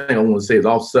second thing I want to say is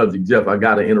off subject, Jeff. I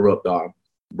got to interrupt our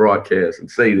broadcast and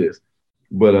say this.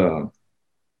 But,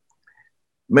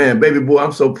 man, baby boy,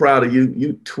 I'm so proud of you.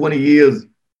 You 20 years.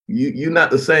 You're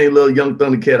not the same little young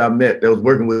Thundercat I met that was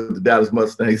working with the Dallas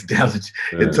Mustangs, Dallas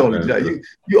and Tony Johnson.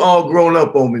 You all grown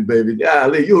up on me, baby.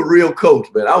 Golly, you're a real coach,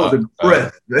 man. I was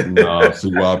impressed.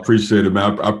 I appreciate it,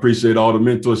 man. I appreciate all the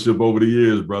mentorship over the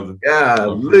years, brother.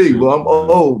 Golly, well, I'm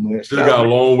old, man. Still got a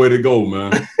long way to go,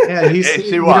 man. Yeah, you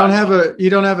don't have a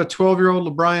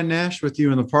 12-year-old LeBrian Nash with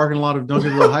you in the parking lot of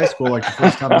Duncanville High School like the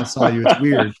first time I saw you. It's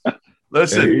weird.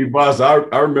 Listen, hey, boss, I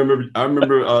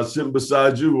remember sitting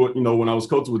beside you, when I was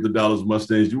coaching with the Dallas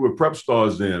Mustangs. You were prep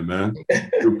stars then, man.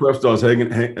 You were prep stars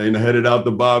headed out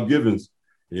to Bob Givens,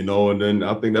 and then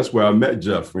I think that's where I met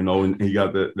Jeff, and he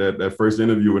got that first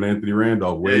interview with Anthony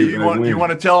Randolph. You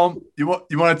want to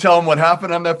tell him what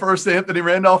happened on that first Anthony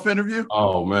Randolph interview?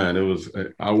 Oh man, it was.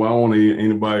 I don't want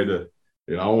anybody to,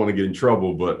 I don't want to get in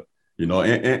trouble, but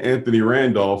Anthony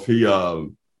Randolph, he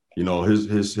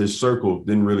his circle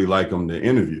didn't really like him to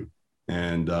interview.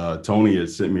 And Tony had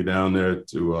sent me down there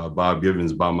to Bob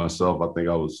Givens by myself. I think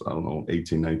I was,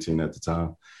 18, 19 at the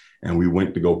time. And we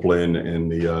went to go play in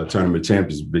the Tournament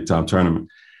Champions, big time tournament.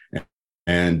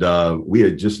 And we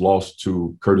had just lost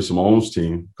to Curtis Malone's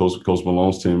team, Coach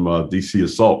Malone's team, DC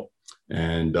Assault.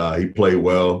 And he played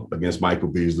well against Michael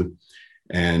Beasley.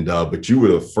 And but you were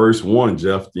the first one,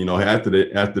 Jeff. After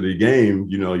the game,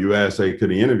 you asked, "Hey, could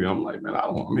he interview?" I'm like, "Man,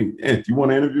 Anthony, you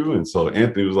want to interview?" And so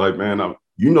Anthony was like, "Man,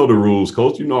 you know the rules,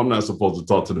 Coach. I'm not supposed to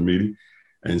talk to the media."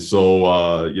 And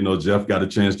so Jeff got a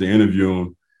chance to interview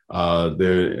him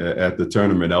there at the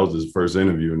tournament. That was his first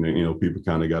interview, and then, you know, people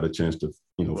kind of got a chance to,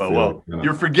 you know, well,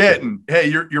 you're forgetting. Hey,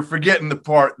 you're forgetting the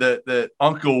part that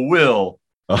Uncle Will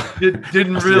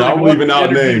didn't really. I'm leaving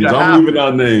out names. I'm leaving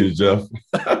out names, Jeff.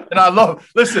 And I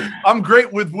listen, I'm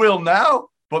great with Will now,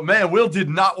 but man, Will did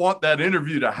not want that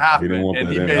interview to happen. He didn't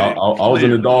want that. I was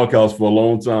in the doghouse for a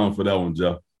long time for that one,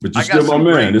 Jeff. But you're still my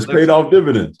man. It's paid off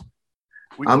dividends.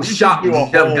 I'm shocked.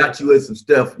 Jeff got you in some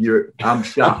stuff. I'm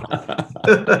shocked.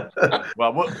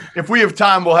 Well, if we have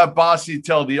time, we'll have Bossy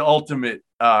tell the ultimate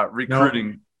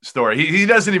recruiting story. He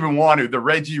doesn't even want to, the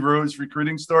Reggie Rose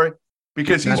recruiting story,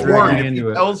 because he's worried if he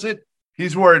tells it,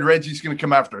 he's worried Reggie's going to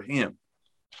come after him.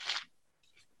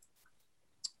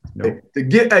 To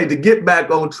get back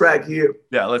on track here.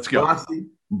 Yeah, let's go.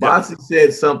 Bossy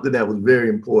said something that was very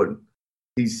important.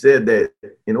 He said that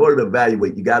in order to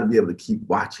evaluate, you got to be able to keep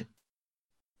watching.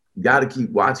 You got to keep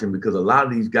watching, because a lot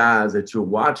of these guys that you're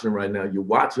watching right now, you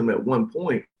watch them at one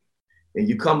point and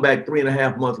you come back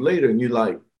 3.5 months later and you're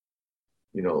like,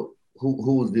 you know,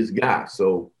 who is this guy?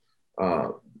 So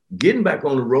getting back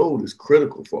on the road is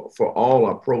critical for all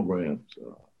our programs.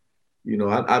 You know,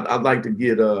 I'd like to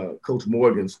get Coach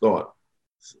Morgan's thought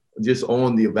just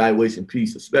on the evaluation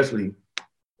piece, especially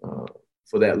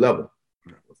for that level,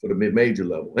 for the mid-major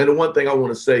level. And the one thing I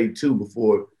want to say too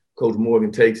before Coach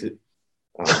Morgan takes it,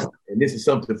 and this is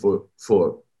something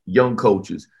for young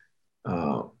coaches.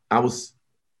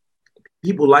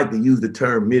 People like to use the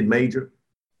term mid-major,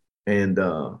 and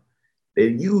they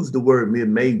use the word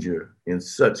mid-major in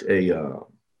such a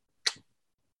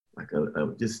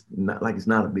just not like it's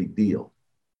not a big deal.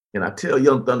 And I tell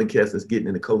young Thundercats that's getting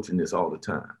into coaching this all the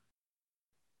time.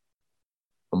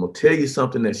 I'm gonna tell you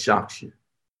something that shocks you.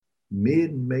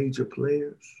 Mid-major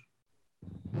players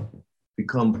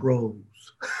become pros.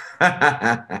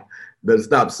 Better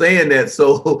stop saying that.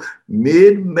 So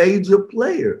mid-major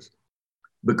players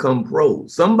become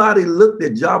pros. Somebody looked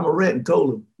at Ja Morant and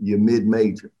told him, you're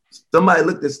mid-major. Somebody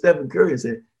looked at Stephen Curry and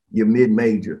said, you're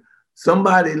mid-major.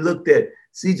 Somebody looked at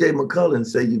CJ McCollum and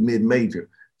said, you're mid-major.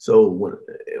 So when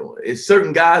it's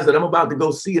certain guys that I'm about to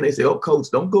go see and they say, oh, coach,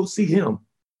 don't go see him.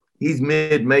 He's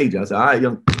mid-major. I said, all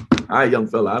right, young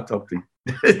fella, I'll talk to you.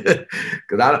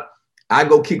 Because I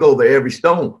go kick over every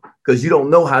stone, because you don't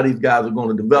know how these guys are going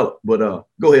to develop. But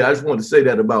go ahead. I just wanted to say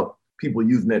that about people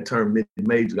using that term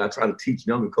mid-major. I try to teach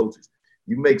younger coaches.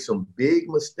 You make some big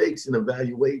mistakes in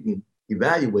evaluating,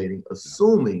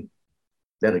 assuming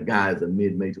that a guy is a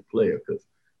mid-major player. Because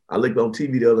I looked on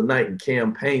TV the other night and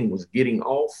Cam Payne was getting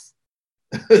off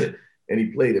and he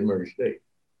played at Murray State.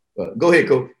 Go ahead,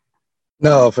 Coach.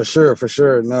 No, for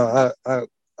sure. No,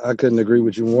 I couldn't agree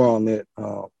with you more on that.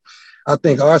 I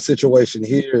think our situation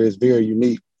here is very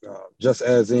unique, just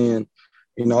as in,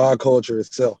 you know, our culture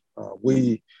itself.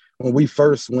 When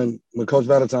Coach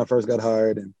Valentine first got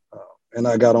hired and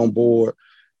I got on board,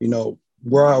 you know,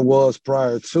 where I was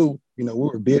prior to, you know, we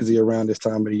were busy around this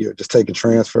time of the year, just taking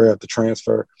transfer after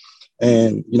transfer.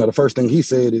 And, you know, the first thing he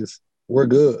said is, we're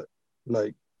good.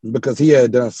 Like, because he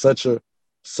had done such a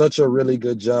really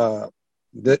good job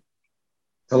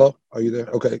hello, are you there?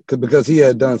 Okay. Because he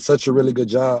had done such a really good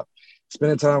job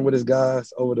spending time with his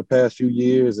guys over the past few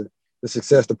years and the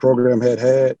success the program had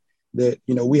that,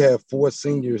 you know, we have 4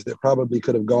 seniors that probably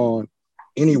could have gone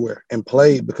anywhere and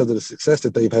played because of the success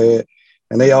that they've had.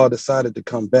 And they all decided to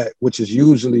come back, which is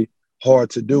usually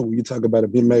hard to do when you talk about a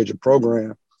mid-major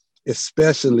program,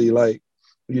 especially like,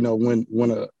 you know,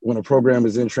 when a program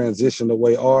is in transition the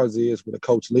way ours is, with a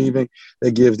coach leaving,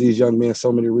 that gives these young men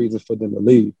so many reasons for them to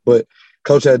leave. But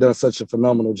Coach had done such a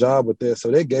phenomenal job with that. So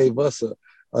they gave us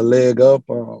a leg up,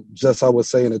 just I would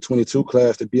say in the 22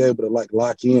 class, to be able to like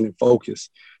lock in and focus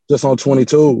just on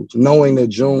 22s, knowing that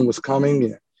June was coming.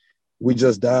 And we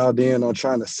just dialed in on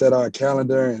trying to set our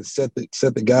calendar and set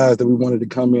the guys that we wanted to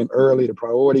come in early, the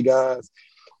priority guys.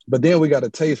 But then we got a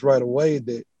taste right away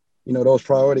that, you know, those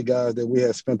priority guys that we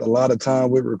had spent a lot of time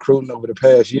with recruiting over the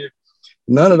past year,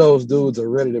 none of those dudes are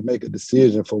ready to make a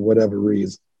decision for whatever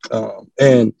reason.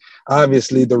 And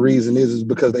obviously the reason is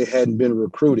because they hadn't been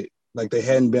recruited, like they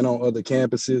hadn't been on other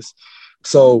campuses.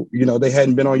 So, you know, they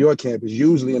hadn't been on your campus.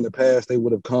 Usually in the past, they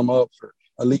would have come up for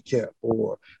elite camp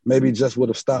or maybe just would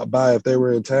have stopped by if they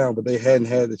were in town, but they hadn't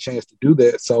had the chance to do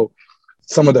that. So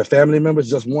some of their family members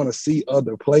just want to see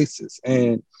other places.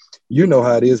 And you know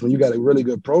how it is when you got a really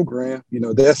good program, you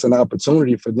know, that's an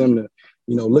opportunity for them to,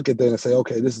 you know, look at that and say,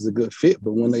 okay, this is a good fit.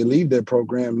 But when they leave their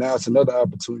program, now it's another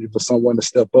opportunity for someone to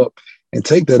step up and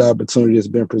take that opportunity that's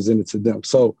been presented to them.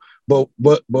 So, but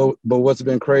what's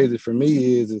been crazy for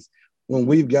me is when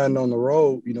we've gotten on the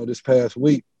road, you know, this past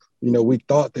week, you know, we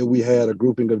thought that we had a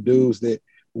grouping of dudes that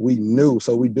we knew.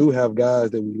 So we do have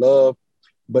guys that we love,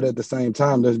 but at the same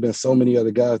time, there's been so many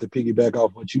other guys to piggyback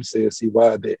off what you said, CY,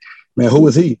 that, man, who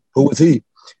was he? Who was he?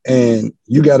 And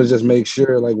you got to just make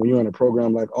sure, like when you're in a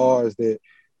program like ours, that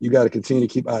you got to continue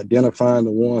to keep identifying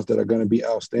the ones that are going to be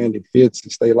outstanding fits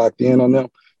and stay locked in on them.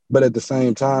 But at the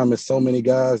same time, there's so many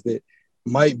guys that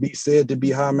might be said to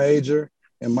be high major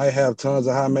and might have tons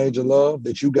of high major love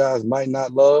that you guys might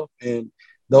not love. And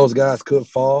those guys could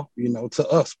fall, you know, to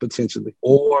us potentially,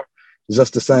 or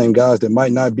just the same guys that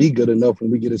might not be good enough when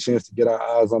we get a chance to get our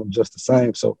eyes on them just the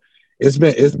same. So it's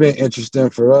been interesting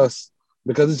for us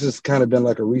because it's just kind of been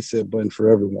like a reset button for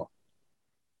everyone.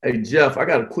 Hey, Jeff, I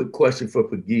got a quick question for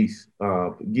Pegues.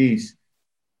 Pegues,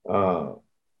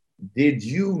 did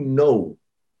you know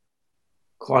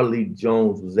Carlik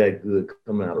Jones was that good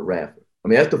coming out of Radford? I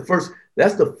mean,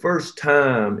 that's the first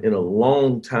time in a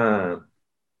long time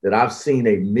that I've seen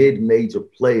a mid-major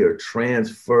player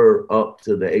transfer up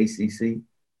to the ACC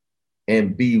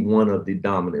and be one of the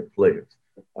dominant players.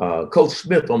 Coach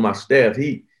Smith on my staff,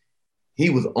 he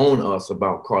was on us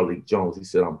about Carlik Jones. He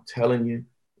said, I'm telling you,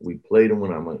 we played him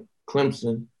when I'm at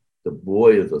Clemson. The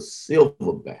boy is a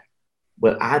silverback.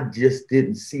 But I just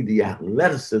didn't see the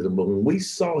athleticism. But when we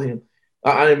saw him,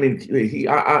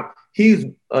 he's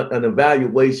an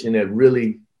evaluation that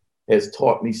really has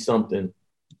taught me something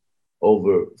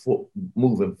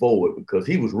moving forward, because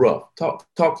he was rough.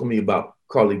 Talk to me about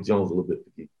Carlik Jones a little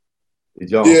bit.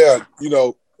 Yeah,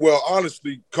 well,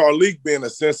 honestly, Carlik being a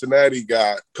Cincinnati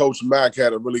guy, Coach Mack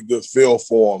had a really good feel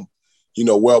for him,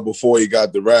 well before he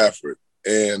got to Radford.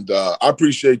 And I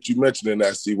appreciate you mentioning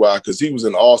that, CY, because he was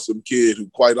an awesome kid who,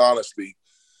 quite honestly,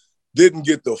 didn't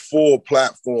get the full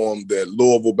platform that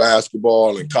Louisville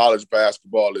basketball and college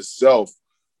basketball itself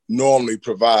normally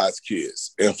provides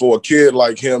kids. And for a kid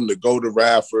like him to go to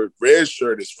Radford,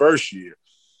 redshirt his first year,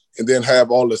 and then have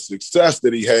all the success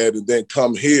that he had, and then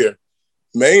come here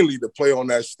mainly to play on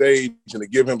that stage and to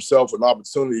give himself an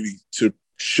opportunity to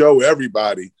show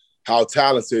everybody how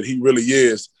talented he really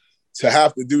is, to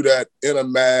have to do that in a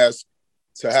mask,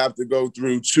 to have to go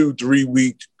through 2-3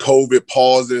 week COVID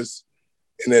pauses,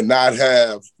 and then not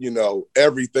have,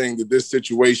 everything that this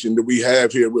situation that we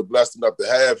have here, we're blessed enough to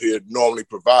have here, normally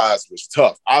provides, was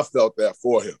tough. I felt that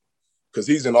for him because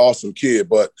he's an awesome kid.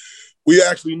 But we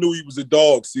actually knew he was a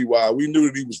dog, CY. We knew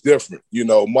that he was different.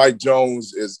 Mike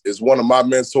Jones is one of my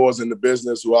mentors in the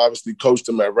business, who obviously coached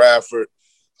him at Radford.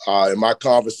 In my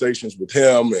conversations with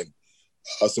him and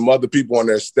some other people on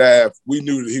their staff, we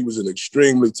knew that he was an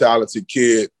extremely talented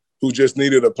kid who just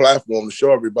needed a platform to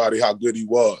show everybody how good he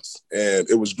was. And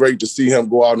it was great to see him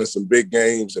go out in some big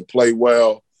games and play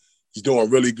well. He's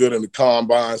doing really good in the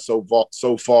combine so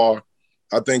far.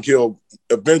 I think he'll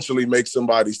eventually make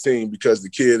somebody's team because the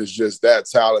kid is just that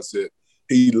talented.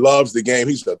 He loves the game.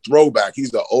 He's a throwback.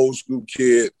 He's an old school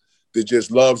kid that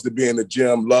just loves to be in the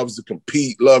gym, loves to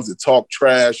compete, loves to talk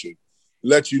trash and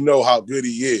let you know how good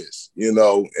he is,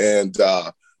 and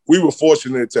we were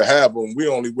fortunate to have him. We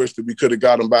only wish that we could have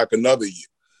got him back another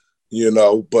year,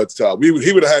 but he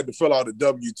would have had to fill out a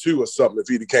W-2 or something if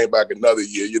he'd came back another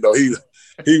year.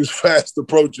 He was fast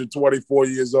approaching 24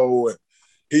 years old and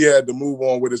he had to move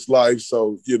on with his life.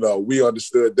 So, we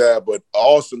understood that, but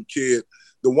awesome kid.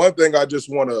 The one thing I just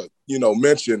want to,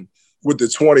 mention with the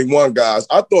 21 guys,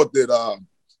 I thought that,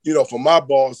 for my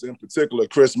boss in particular,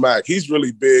 Chris Mack, he's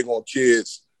really big on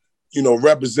kids,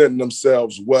 representing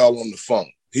themselves well on the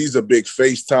phone. He's a big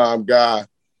FaceTime guy,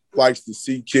 likes to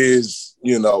see kids,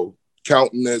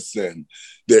 countenance and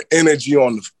their energy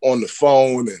on the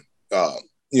phone.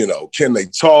 And, can they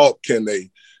talk? Can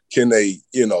they,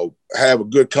 have a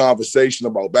good conversation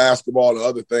about basketball and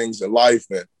other things in life?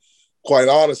 And quite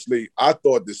honestly, I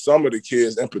thought that some of the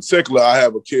kids, in particular, I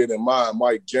have a kid in mind,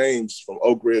 Mike James from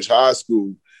Oak Ridge High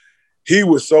School. He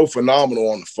was so phenomenal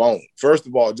on the phone. First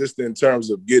of all, just in terms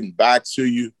of getting back to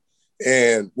you.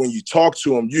 And when you talk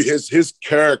to him, his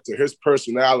character, his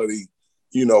personality,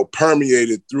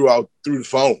 permeated through the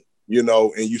phone,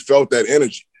 and you felt that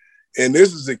energy. And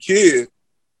this is a kid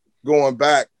going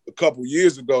back a couple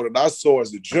years ago that I saw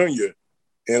as a junior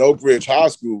in Oak Ridge High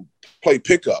School play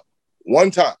pickup one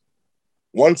time.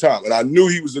 And I knew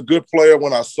he was a good player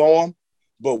when I saw him,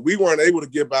 but we weren't able to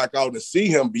get back out and see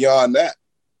him beyond that.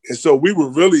 And so we were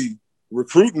really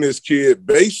recruiting this kid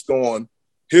based on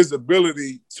his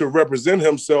ability to represent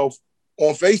himself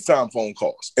on FaceTime phone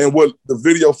calls and what the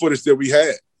video footage that we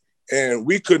had. And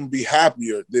we couldn't be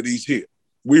happier that he's here.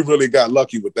 We really got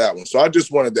lucky with that one. So I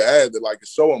just wanted to add that,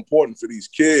 it's so important for these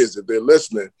kids, if they're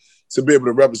listening, to be able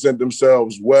to represent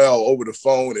themselves well over the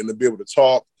phone and to be able to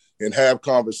talk and have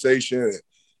conversation and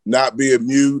not be a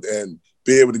mute and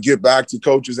be able to get back to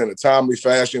coaches in a timely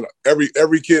fashion.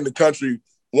 Every kid in the country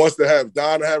wants to have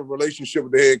a relationship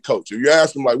with the head coach. If you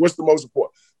ask them, like, what's the most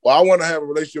important? Well, I want to have a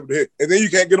relationship with the head. And then you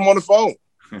can't get them on the phone.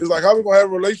 It's like, how are we going to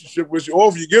have a relationship with you? Or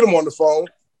if you get them on the phone,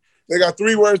 they got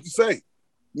 3 words to say,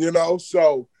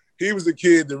 So he was a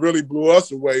kid that really blew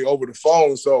us away over the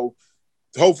phone. So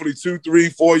hopefully 2, 3,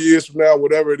 4 years from now,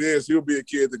 whatever it is, he'll be a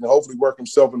kid that can hopefully work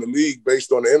himself in the league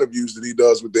based on the interviews that he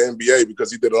does with the NBA,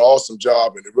 because he did an awesome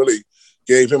job, and it really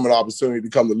gave him an opportunity to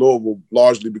come to Louisville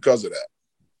largely because of that.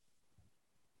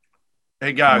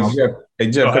 Hey, guys.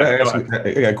 Hey, Jeff, could I ask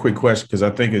you a quick question? Because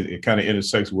I think it kind of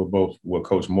intersects with both what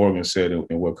Coach Morgan said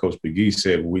and what Coach McGee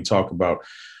said when we talk about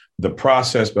the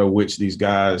process by which these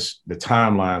guys, the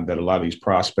timeline that a lot of these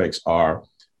prospects are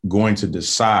going to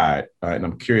decide. And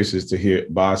I'm curious as to hear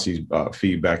Bossy's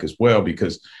feedback as well,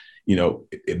 because,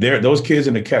 those kids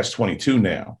in the catch-22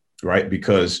 now, right?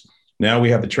 Because now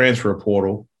we have the transfer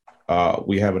portal.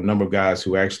 We have a number of guys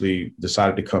who actually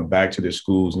decided to come back to their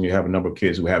schools, and you have a number of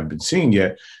kids who haven't been seen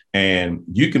yet. And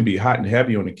you can be hot and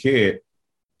heavy on a kid,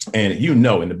 and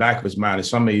in the back of his mind, and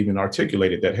some may even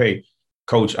articulate it that, hey,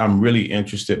 Coach, I'm really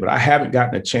interested, but I haven't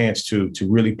gotten a chance to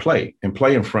really play in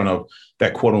front of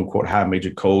that quote unquote high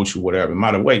major coach or whatever. And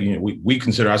by the way, we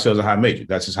consider ourselves a high major.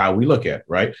 That's just how we look at it,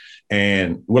 right?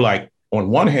 And we're like, on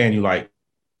one hand, you're like,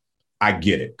 I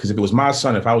get it, because if it was my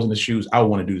son, if I was in the shoes, I would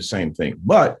want to do the same thing.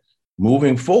 But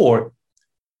moving forward,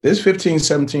 there's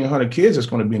 1,700 kids that's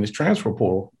going to be in this transfer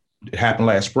portal. It happened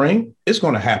last spring. It's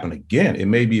going to happen again. It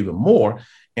may be even more.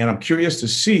 And I'm curious to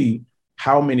see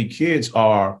how many kids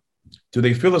do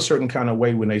they feel a certain kind of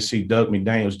way when they see Doug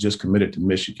McDaniels just committed to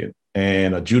Michigan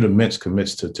and Judah Mintz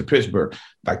commits to Pittsburgh?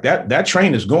 Like that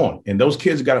train is going. And those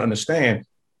kids got to understand,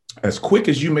 as quick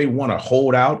as you may want to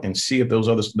hold out and see if those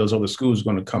other schools are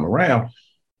going to come around,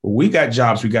 we got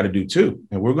jobs we got to do too.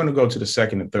 And we're going to go to the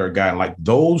second and third guy. And like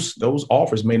those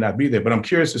offers may not be there, but I'm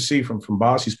curious to see from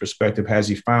Bossy's perspective, has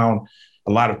he found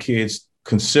a lot of kids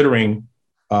considering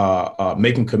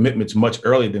making commitments much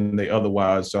earlier than they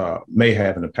otherwise may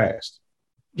have in the past?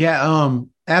 Yeah,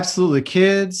 absolutely.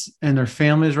 Kids and their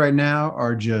families right now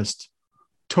are just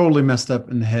totally messed up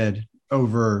in the head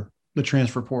over the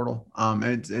transfer portal.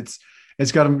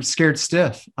 It's got them scared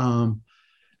stiff.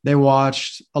 They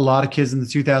watched a lot of kids in the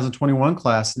 2021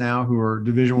 class now who are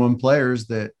Division I players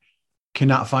that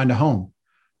cannot find a home,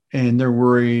 and they're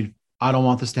worried, I don't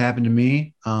want this to happen to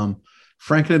me.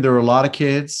 Frankly, there were a lot of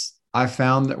kids I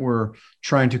found that were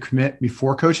trying to commit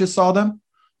before coaches saw them,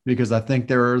 because I think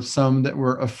there are some that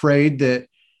were afraid that,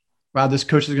 wow, this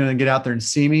coach is going to get out there and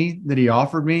see me, that he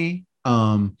offered me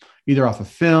either off of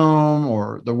film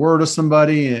or the word of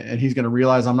somebody, and he's going to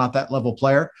realize I'm not that level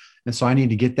player. And so I need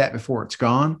to get that before it's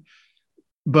gone.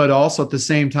 But also at the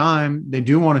same time, they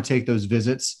do want to take those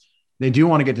visits. They do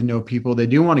want to get to know people. They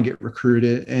do want to get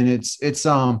recruited. And it's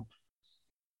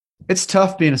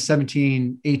tough being a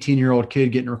 17, 18-year-old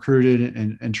kid getting recruited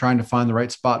and trying to find the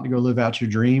right spot to go live out your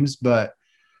dreams. But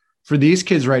for these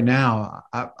kids right now,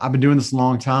 I've been doing this a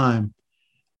long time.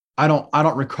 I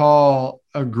don't recall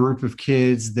a group of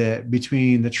kids that,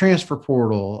 between the transfer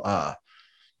portal,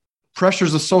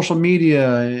 pressures of social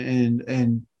media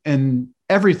and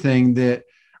everything, that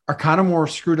are kind of more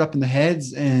screwed up in the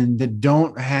heads and that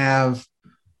don't have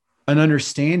an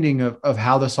understanding of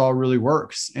how this all really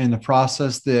works, and the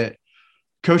process that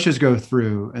coaches go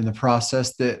through and the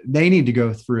process that they need to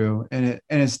go through. And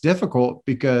it's difficult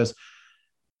because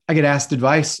I get asked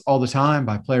advice all the time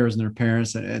by players and their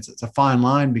parents. And it's a fine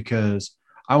line, because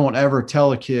I won't ever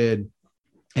tell a kid,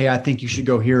 hey, I think you should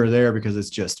go here or there, because it's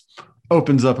just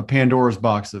opens up a Pandora's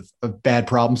box of bad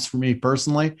problems for me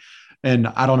personally. And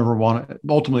I don't ever want to,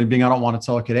 ultimately being, I don't want to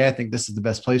tell a kid, hey, I think this is the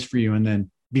best place for you, and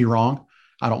then be wrong.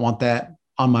 I don't want that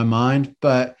on my mind,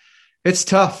 but it's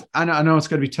tough. I know it's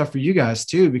going to be tough for you guys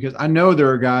too, because I know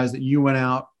there are guys that you went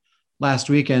out last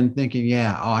weekend thinking,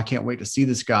 yeah, oh, I can't wait to see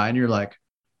this guy. And you're like,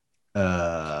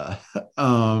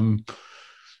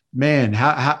 man,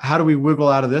 how do we wiggle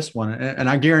out of this one? And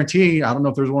I guarantee, I don't know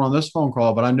if there's one on this phone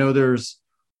call, but I know there's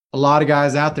a lot of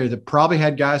guys out there that probably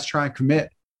had guys try and commit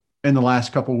in the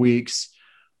last couple of weeks,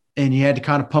 and you had to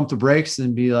kind of pump the brakes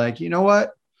and be like, you know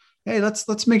what? Hey,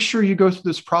 let's make sure you go through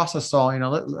this process all,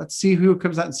 let's see who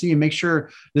comes out and see, and make sure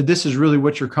that this is really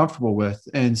what you're comfortable with.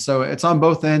 And so it's on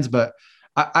both ends, but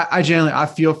I genuinely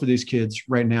feel for these kids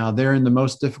right now. They're in the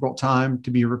most difficult time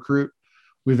to be a recruit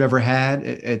we've ever had.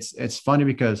 It's funny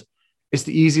because it's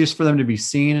the easiest for them to be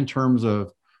seen in terms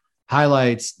of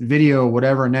highlights, video,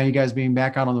 whatever. And now you guys being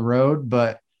back out on the road,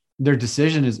 but their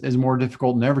decision is more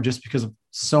difficult than ever, just because of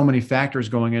so many factors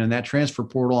going in, and that transfer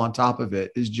portal on top of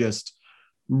it is just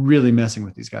really messing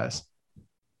with these guys.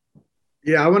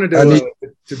 Yeah, I wanted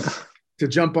to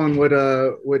jump on what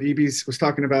EB was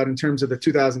talking about in terms of the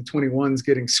 2021s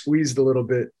getting squeezed a little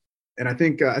bit. And I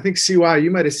think CY,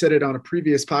 you might have said it on a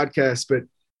previous podcast, but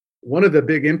one of the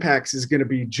big impacts is going to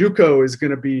be JUCO is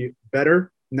going to be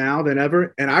better now than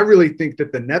ever. And I really think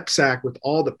that the NEPSAC with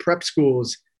all the prep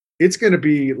schools, it's going to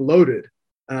be loaded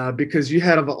because you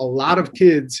had a lot of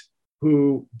kids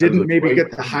who didn't maybe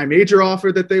get the high major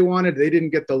offer that they wanted. They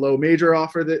didn't get the low major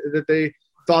offer that they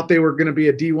thought they were going to be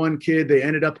a D1 kid. They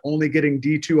ended up only getting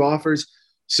D2 offers.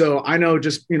 So I know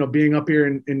just, being up here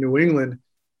in New England,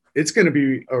 it's going to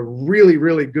be a really,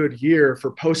 really good year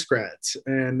for postgrads.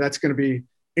 And that's going to be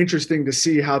interesting to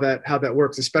see how that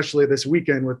works, especially this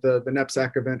weekend with the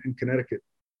NEPSAC event in Connecticut.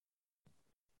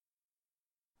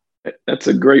 That's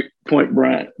a great point,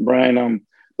 Brian.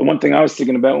 The one thing I was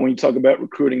thinking about when you talk about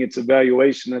recruiting, it's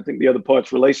evaluation. I think the other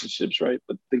part's relationships, right?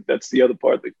 But I think that's the other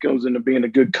part that goes into being a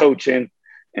good coach and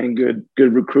good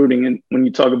recruiting. And when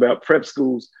you talk about prep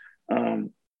schools, I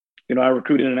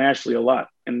recruit internationally a lot.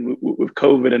 And with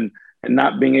COVID and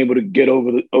not being able to get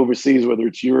overseas, whether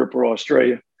it's Europe or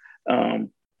Australia,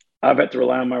 I've had to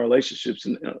rely on my relationships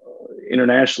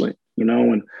internationally,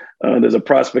 and there's a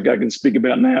prospect I can speak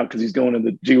about now because he's going to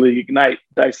the G League Ignite,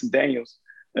 Dyson Daniels.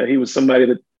 He was somebody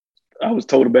that I was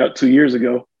told about 2 years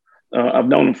ago. I've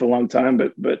known him for a long time,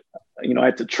 but I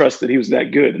had to trust that he was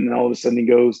that good. And then all of a sudden he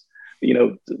goes,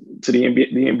 to the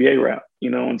NBA route,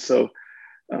 and so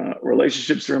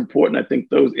relationships are important. I think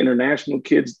those international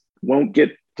kids won't get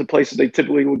to places they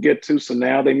typically would get to. So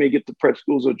now they may get to prep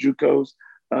schools or JUCOs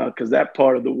because that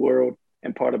part of the world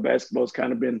and part of basketball has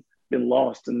kind of been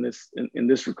lost in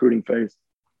this recruiting phase.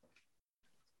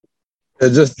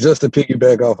 Just to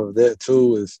piggyback off of that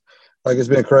too is it's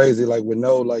been crazy, with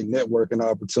no networking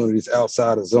opportunities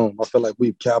outside of Zoom. I feel like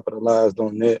we've capitalized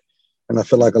on that. And I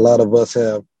feel like a lot of us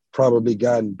have probably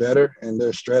gotten better, and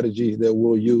there's strategies that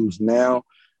we'll use now,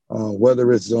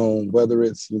 whether it's Zoom, whether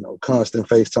it's, constant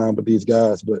FaceTime with these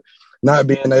guys, but not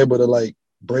being able to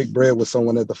break bread with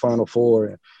someone at the Final Four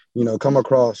and, come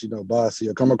across, Bossy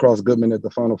or come across Goodman at the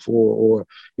Final Four or,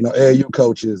 AAU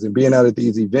coaches and being out at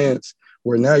these events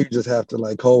where now you just have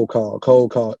to cold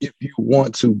call if you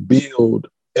want to build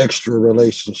extra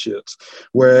relationships.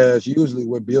 Whereas usually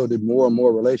we're building more and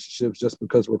more relationships just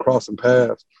because we're crossing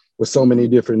paths with so many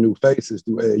different new faces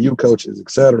through AAU coaches,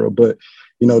 et cetera. But,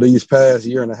 these past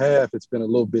year and a half, it's been a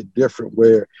little bit different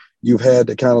where you've had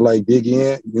to kind of dig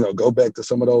in, go back to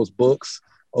some of those books,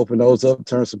 open those up,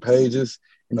 turn some pages,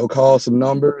 call some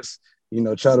numbers,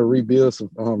 try to rebuild some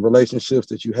relationships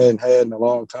that you hadn't had in a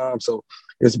long time. So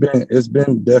it's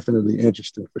been definitely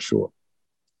interesting for sure.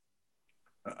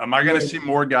 Am I going to see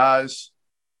more guys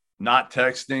not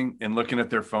texting and looking at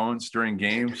their phones during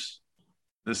games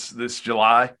this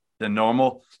July than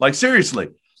normal? Seriously,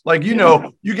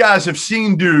 you guys have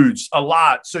seen dudes a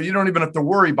lot, so you don't even have to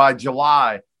worry by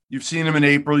July. You've seen them in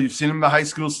April. You've seen them in the high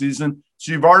school season.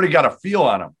 So you've already got a feel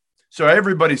on them. So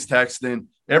everybody's texting.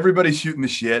 Everybody's shooting the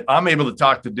shit. I'm able to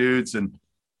talk to dudes. And,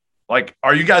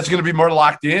 are you guys going to be more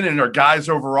locked in? And are guys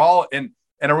overall? And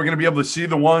are we going to be able to see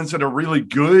the ones that are really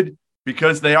good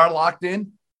because they are locked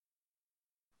in?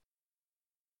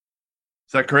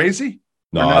 Is that crazy?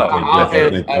 No,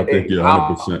 I think you're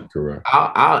 100% correct.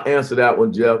 I'll answer that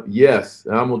one, Jeff. Yes.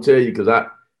 And I'm going to tell you because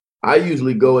I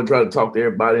usually go and try to talk to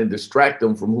everybody and distract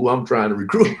them from who I'm trying to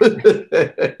recruit.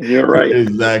 You're right.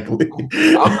 Exactly.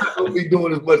 I'm not going to be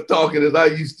doing as much talking as I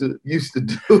used to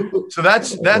do. So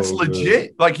that's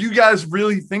legit. You guys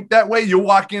really think that way? You'll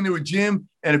walk into a gym,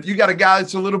 and if you got a guy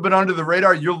that's a little bit under the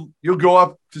radar, you'll go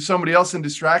up to somebody else and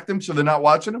distract them so they're not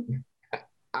watching them?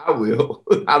 I will.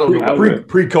 I don't know.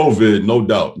 Pre-COVID, no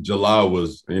doubt. July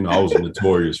was, I was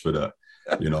notorious for that.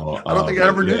 I don't think I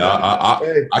ever did.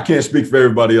 I can't speak for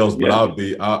everybody else, but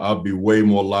I'll be way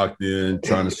more locked in,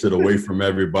 trying to sit away from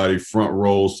everybody, front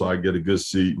row, so I get a good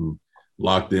seat and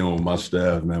locked in with my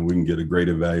staff. Man, we can get a great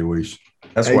evaluation.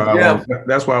 That's why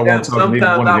I want to talk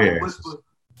to one of theirs.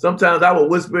 Sometimes I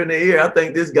would whisper in their ear, I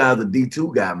think this guy's a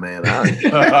D2 guy, man. You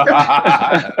know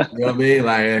what I mean?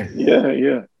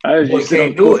 Yeah. As you sit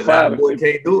on court 5, boy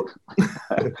can't do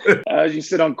it. As you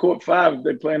sit on court 5,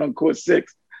 they're playing on court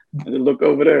 6. And they look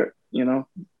over there,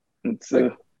 It's. I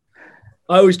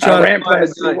always try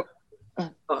to.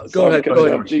 Go ahead.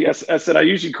 I said I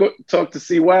usually talk to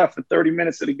CY for 30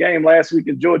 minutes of the game. Last week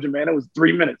in Georgia, man, it was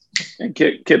 3 minutes and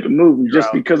kept it moving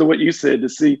just because of what you said to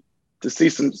see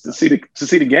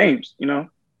the games,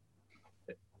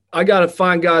 I got to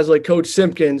find guys like Coach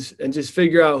Simpkins and just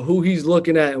figure out who he's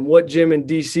looking at and what gym in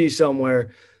DC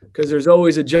somewhere, because there's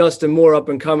always a Justin Moore up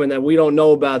and coming that we don't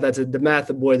know about. That's a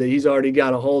DeMatha boy that he's already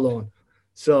got a hold on.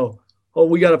 So oh,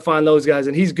 we got to find those guys.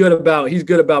 And he's good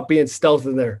about being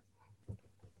stealthy there.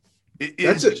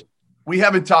 That's it. We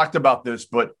haven't talked about this,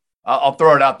 but I'll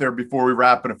throw it out there before we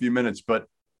wrap in a few minutes. But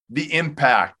the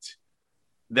impact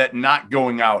that not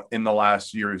going out in the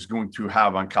last year is going to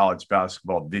have on college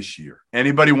basketball this year.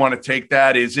 Anybody want to take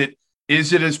that? Is it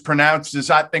as pronounced as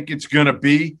I think it's going to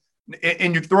be?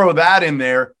 And you throw that in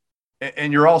there,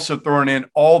 and you're also throwing in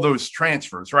all those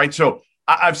transfers, right? So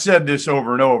I've said this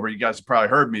over and over. You guys have probably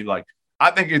heard me. Like,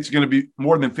 I think it's going to be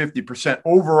more than 50%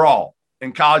 overall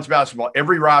in college basketball,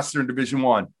 every roster in Division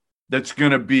I that's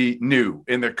going to be new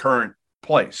in their current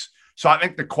place. So I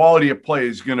think the quality of play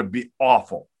is going to be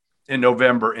awful in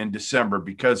November and December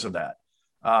because of that.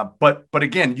 But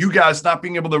again, you guys not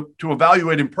being able to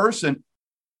evaluate in person,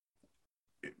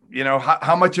 you know,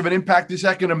 how much of an impact is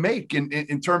that going to make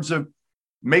in terms of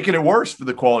making it worse for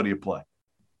the quality of play?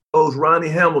 Ronnie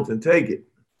Hamilton, take it.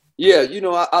 Yeah, you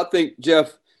know, I think,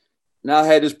 Jeff, now I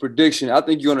had this prediction. I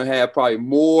think you're going to have probably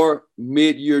more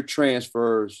mid-year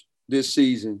transfers this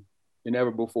season than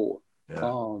ever before.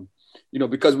 Yeah. You know,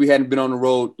 because we hadn't been on the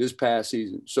road this past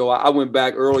season. So I went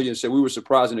back early and said we were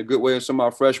surprised in a good way in some of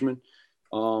our freshmen.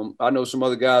 I know some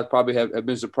other guys probably have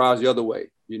been surprised the other way,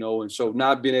 you know, and so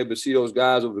not being able to see those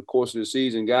guys over the course of the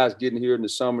season, guys getting here in the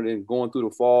summer and going through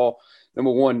the fall,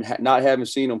 number one, not having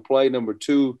seen them play. Number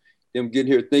two, them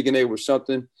getting here thinking they were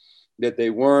something that they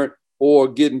weren't, or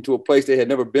getting to a place they had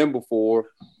never been before.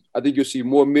 I think you'll see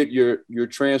more mid-year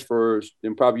transfers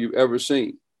than probably you've ever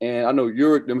seen. And I know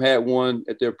Uric them had one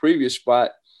at their previous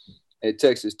spot at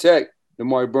Texas Tech,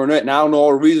 Damari Burnett. And I don't know all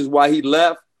the reasons why he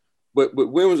left, but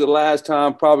when was the last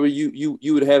time probably you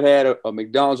would have had a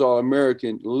McDonald's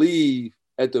All-American leave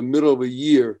at the middle of a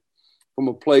year from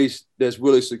a place that's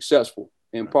really successful?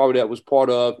 And probably that was part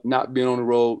of not being on the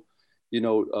road, you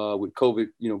know, with COVID,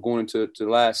 you know, going into the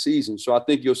last season. So I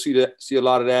think you'll see a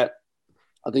lot of that.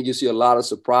 I think you'll see a lot of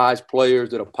surprise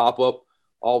players that'll pop up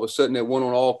all of a sudden that went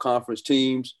on all conference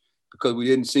teams because we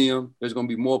didn't see them. There's going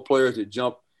to be more players that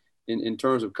jump in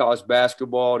terms of college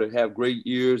basketball that have great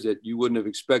years that you wouldn't have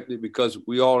expected because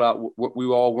we all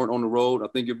weren't on the road. I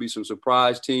think there'll be some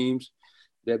surprise teams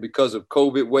that because of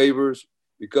COVID waivers,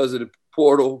 because of the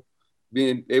portal,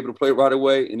 being able to play right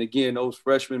away. And again, those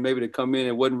freshmen maybe that come in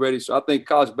and wasn't ready. So I think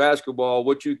college basketball,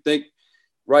 what you think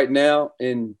right now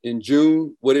in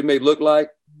June, what it may look like,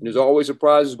 and there's always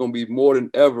surprises, going to be more than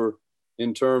ever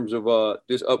in terms of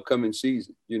this upcoming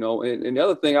season, you know. And the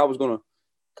other thing I was going to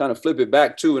kind of flip it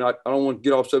back to, and I don't want to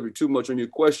get off subject too much on your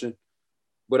question,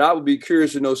 but I would be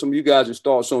curious to know some of you guys'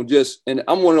 thoughts on just, and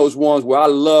I'm one of those ones where I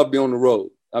love being on the road.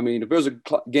 I mean, if there's a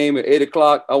game at 8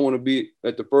 o'clock, I want to be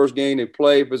at the first game they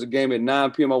play. If there's a game at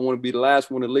 9 p.m., I want to be the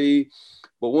last one to leave.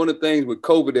 But one of the things with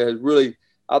COVID that has really,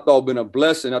 I thought, been a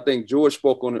blessing, I think George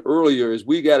spoke on it earlier, is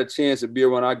we got a chance to be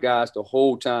around our guys the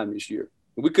whole time this year.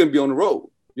 And we couldn't be on the road,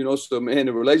 you know. So, man,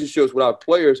 the relationships with our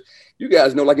players, you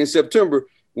guys know, like in September,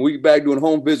 when we get back doing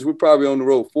home visits, we're probably on the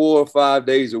road 4 or 5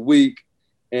 days a week.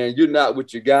 And you're not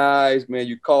with your guys, man.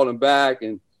 You call them back.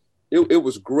 And it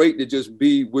was great to just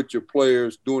be with your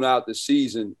players during out the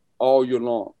season all year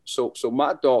long. So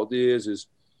my thought is,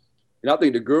 and I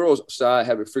think the girls' side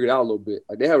have it figured out a little bit.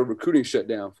 Like they have a recruiting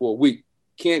shutdown for a week.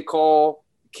 You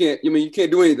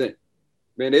can't do anything.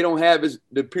 Man, they don't have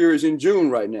the periods in June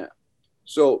right now.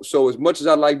 So as much as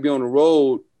I like being on the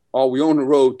road, are we on the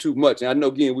road too much? And I know,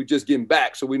 again, we just getting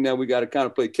back, so we got to kind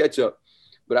of play catch up.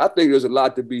 But I think there's a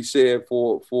lot to be said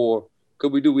for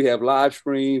we have live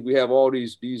streams, we have all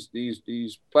these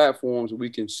platforms where we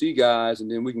can see guys,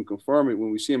 and then we can confirm it when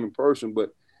we see them in person.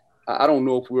 But I don't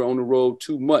know if we're on the road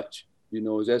too much. You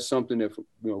know, is that something that,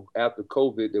 you know, after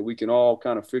COVID that we can all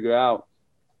kind of figure out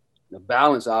the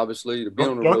balance? Obviously, to be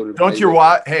on the road.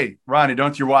 Hey, Ronnie,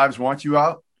 don't your wives want you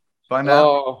out by now?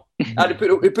 Oh, it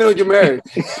depends on your marriage.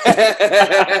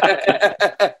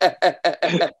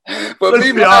 But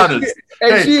let's be honest.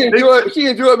 She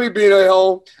enjoyed me being at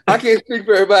home. I can't speak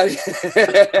for everybody.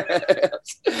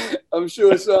 I'm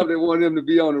sure some that want them to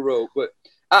be on the road, but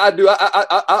I do.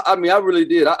 I mean, I really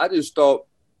did. I just thought,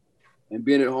 and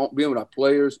being at home, being with our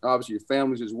players, obviously your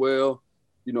families as well.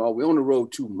 You know, are we on the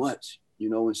road too much?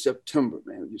 You know, in September,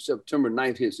 man, September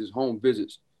 9th hits his home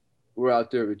visits. We're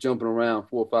out there jumping around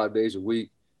 4 or 5 days a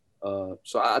week.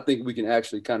 So I think we can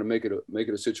actually kind of make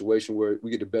it a situation where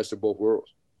we get the best of both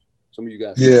worlds. Some of you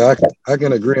guys. Yeah, I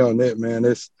can agree on that, man.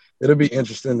 It'll be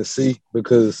interesting to see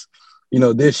because, you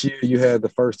know, this year you had the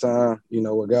first time, you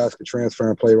know, where guys could transfer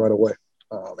and play right away.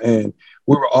 And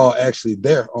we were all actually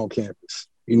there on campus,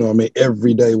 you know what I mean,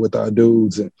 every day with our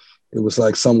dudes. And it was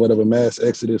like somewhat of a mass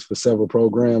exodus for several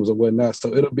programs or whatnot.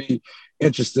 So it'll be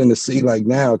interesting to see like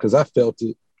now, because I felt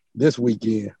it this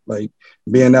weekend. Like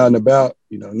being out and about,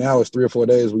 now it's 3 or 4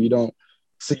 days where you don't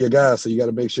see your guys. So you got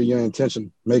to make sure you're in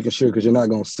intention, making sure, because you're not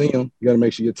going to see them. You got to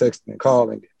make sure you're texting and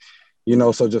calling,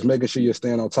 so just making sure you're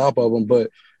staying on top of them.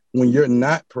 But when you're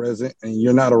not present and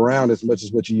you're not around as much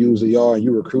as what you usually are, and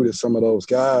you recruited some of those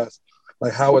guys,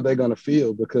 like how are they going to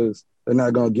feel? Because they're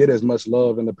not going to get as much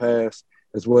love in the past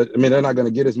they're not going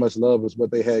to get as much love as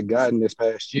what they had gotten this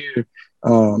past year.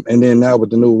 And then now with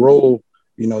the new rule,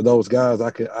 those guys,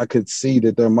 I could see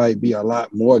that there might be a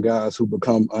lot more guys who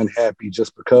become unhappy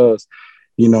just because,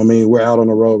 we're out on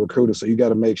the road recruiting. So you got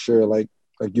to make sure, like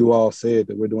you all said,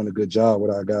 that we're doing a good job with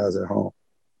our guys at home.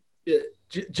 Yeah,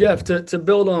 Jeff, to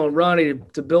build on Ronnie,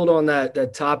 to build on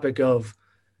that topic of,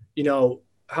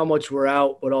 how much we're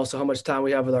out, but also how much time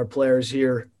we have with our players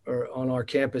here or on our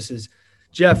campuses.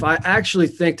 Jeff, I actually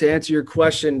think, to answer your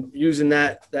question using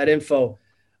that info,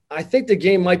 I think the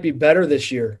game might be better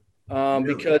this year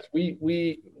because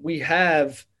we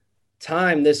have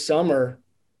time this summer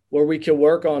where we can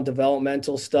work on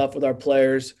developmental stuff with our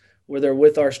players, where they're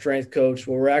with our strength coach,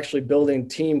 where we're actually building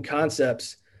team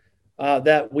concepts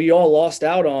that we all lost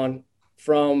out on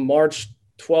from March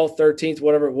 12th, 13th,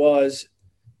 whatever it was,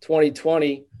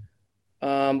 2020,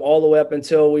 all the way up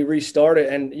until we restarted.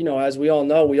 And, as we all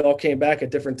know, we all came back at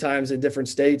different times in different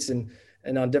states and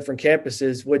on different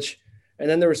campuses, and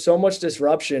then there was so much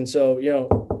disruption. So,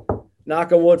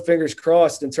 knock on wood, fingers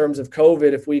crossed in terms of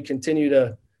COVID, if we continue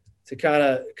to kind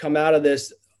of come out of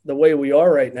this the way we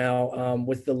are right now,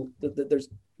 with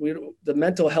the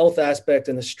mental health aspect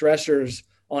and the stressors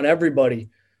on everybody,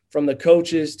 from the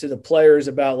coaches to the players,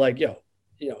 about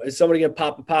is somebody going to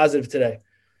pop a positive today?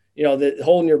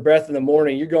 Holding your breath in the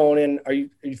morning, you're going in, are you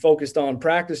focused on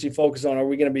practice? You focus on, are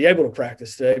we going to be able to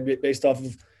practice today based off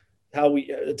of how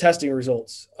the testing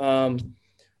results?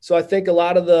 So I think a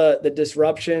lot of the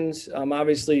disruptions,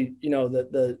 obviously,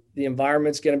 the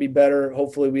environment's going to be better.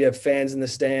 Hopefully we have fans in the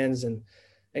stands and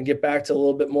get back to a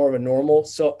little bit more of a normal.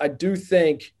 So I do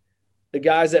think the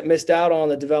guys that missed out on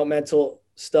the developmental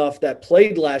stuff that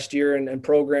played last year and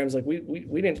programs, like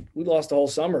we lost the whole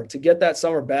summer. To get that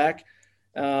summer back,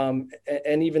 and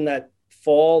even that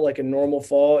fall, like a normal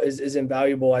fall, is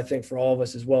invaluable, I think, for all of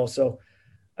us as well. So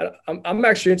I'm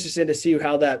actually interested to see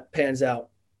how that pans out.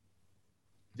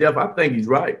 Jeff, I think he's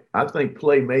right. I think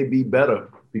play may be better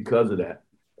because of that.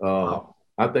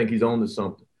 I think he's on to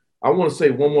something. I want to say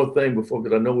one more thing before,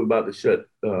 because I know we're about to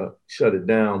shut it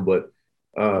down, but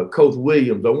Coach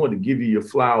Williams, I wanted to give you your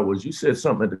flowers. You said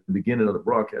something at the beginning of the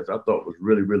broadcast I thought was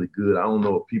really, really good. I don't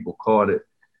know if people caught it.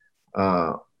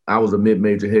 I was a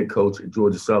mid-major head coach at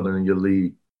Georgia Southern in your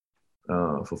league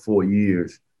for 4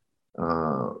 years.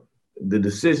 The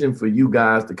decision for you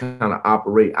guys to kind of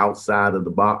operate outside of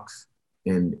the box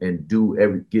and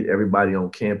get everybody on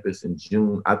campus in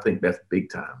June, I think that's big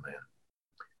time, man.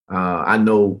 I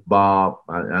know Bob.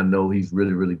 I know he's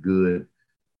really, really good.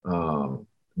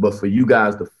 But for you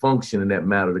guys to function in that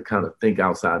matter, to kind of think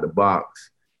outside the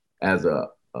box as a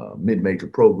mid-major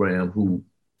program who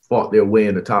fought their way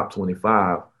in the top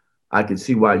 25, I can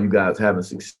see why you guys having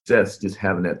success just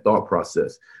having that thought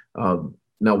process.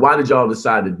 Now, why did y'all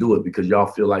decide to do it? Because y'all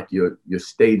feel like your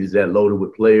state is that loaded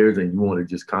with players and you want to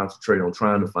just concentrate on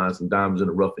trying to find some diamonds in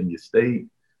the rough in your state?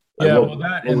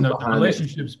 That and the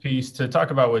relationships piece, to talk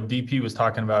about what DP was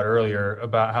talking about earlier,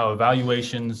 about how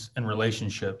evaluations and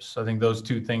relationships, I think those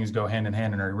two things go hand in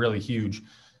hand and are really huge.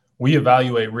 We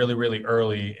evaluate really, really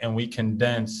early, and we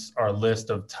condense our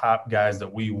list of top guys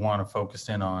that we want to focus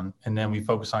in on, and then we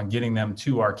focus on getting them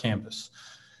to our campus.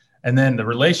 And then the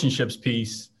relationships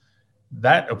piece,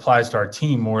 that applies to our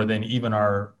team more than even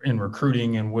in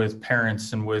recruiting and with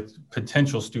parents and with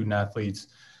potential student athletes.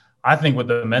 I think with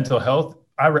the mental health,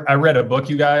 I read a book,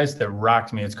 you guys, that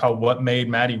rocked me. It's called What Made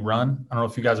Maddie Run. I don't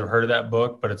know if you guys have heard of that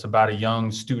book, but it's about a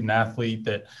young student athlete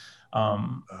that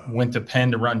went to Penn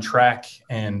to run track,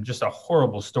 and just a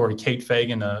horrible story. Kate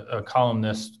Fagan, a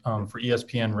columnist for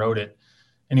ESPN, wrote it.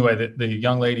 Anyway, the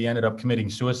young lady ended up committing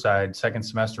suicide second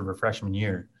semester of her freshman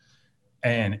year.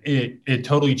 And it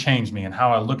totally changed me and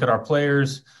how I look at our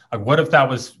players. Like, what if that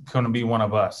was going to be one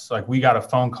of us? Like, we got a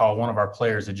phone call, one of our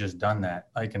players had just done that.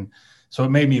 So it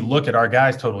made me look at our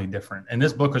guys totally different. And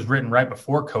this book was written right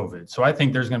before COVID. So I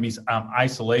think there's going to be some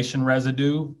isolation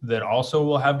residue that also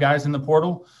will have guys in the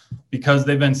portal, because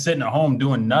they've been sitting at home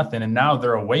doing nothing. And now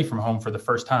they're away from home for the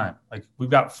first time. Like, we've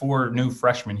got 4 new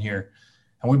freshmen here,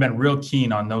 and we've been real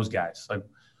keen on those guys. Like,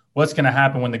 what's going to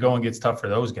happen when the going gets tough for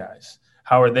those guys?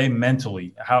 How are they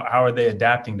mentally? How are they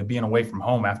adapting to being away from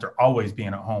home after always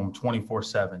being at home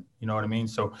 24/7? You know what I mean?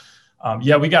 So,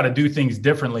 we got to do things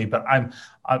differently. But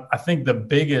I think the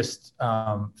biggest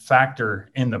factor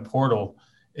in the portal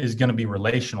is going to be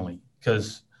relationally,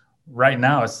 because right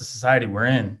now it's the society we're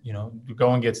in. You know,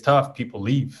 going gets tough, people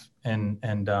leave, and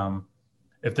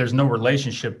if there's no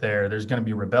relationship there, there's going to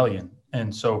be rebellion.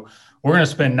 And so we're going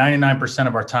to spend 99%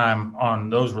 of our time on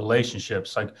those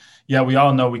relationships. Like, yeah, we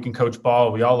all know we can coach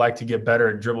ball. We all like to get better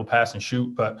at dribble, pass, and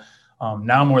shoot. But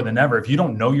now more than ever, if you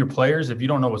don't know your players, if you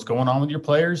don't know what's going on with your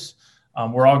players,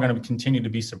 we're all going to continue to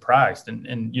be surprised.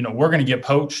 And you know, we're going to get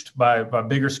poached by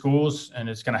bigger schools, and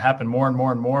it's going to happen more and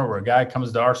more and more, where a guy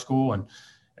comes to our school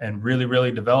and really,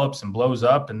 really develops and blows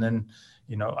up. And then,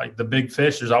 you know, like the big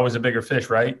fish, there's always a bigger fish,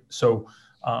 right? So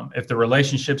if the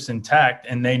relationship's intact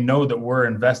and they know that we're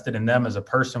invested in them as a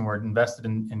person, we're invested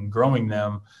in growing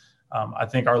them, I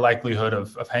think our likelihood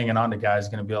of hanging on to guys is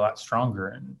going to be a lot stronger.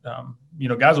 And, you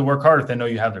know, guys will work hard if they know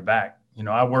you have their back. You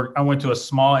know, I went to a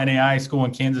small NAI school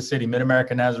in Kansas City,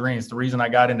 Mid-America Nazarene. It's the reason I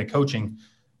got into coaching,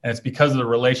 and it's because of the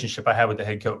relationship I had with the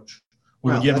head coach.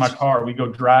 We would get in my car, we go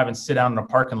drive and sit down in a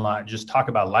parking lot and just talk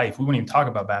about life. We wouldn't even talk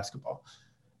about basketball.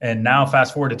 And now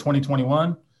fast forward to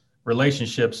 2021,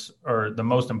 relationships are the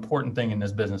most important thing in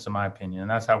this business, in my opinion.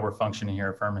 And that's how we're functioning here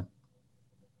at Furman.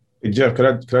 Hey, Jeff,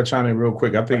 could I chime in real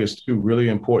quick? I think it's two really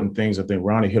important things. I think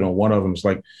Ronnie hit on one of them. It's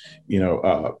like, you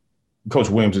know, Coach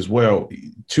Williams as well.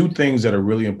 Two things that are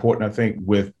really important, I think,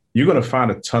 with you're going to find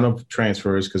a ton of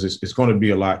transfers, because it's going to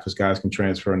be a lot, because guys can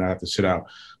transfer and not have to sit out.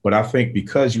 But I think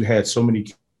because you had so many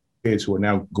kids who are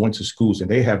now going to schools and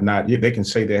they can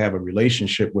say they have a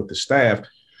relationship with the staff,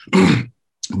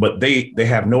 but they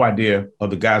have no idea of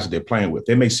the guys that they're playing with.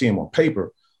 They may see them on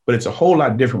paper, but it's a whole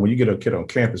lot different when you get a kid on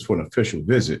campus for an official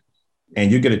visit and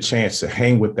you get a chance to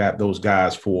hang with those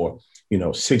guys for, you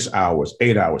know, 6 hours,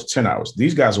 8 hours, 10 hours.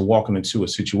 These guys are walking into a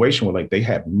situation where, like, they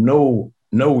have no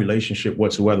relationship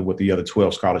whatsoever with the other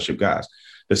 12 scholarship guys.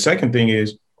 The second thing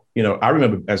is, you know, I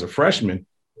remember as a freshman,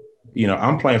 you know,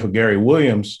 I'm playing for Gary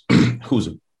Williams, who's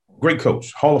a great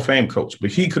coach, Hall of Fame coach,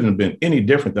 but he couldn't have been any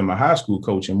different than my high school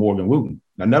coach in Morgan Wooten.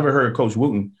 I never heard Coach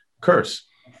Wooten curse.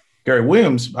 Gary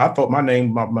Williams, I thought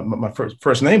my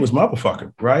first name was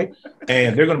motherfucker, right?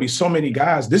 And there are going to be so many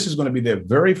guys. This is going to be their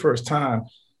very first time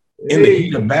in the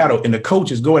heat of battle, and the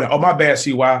coach is going, "Oh, my bad,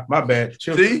 CY, my bad."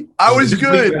 See, I was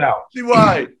good.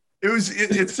 CY,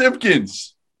 it's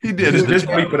Simpkins. He did it. Just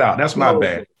bleep it out. That's my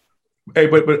bad. Hey,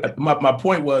 but my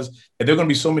point was, if there are going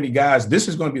to be so many guys, this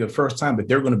is going to be the first time that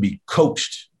they're going to be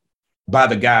coached by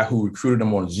the guy who recruited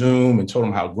them on Zoom and told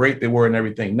them how great they were and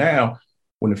everything. Now,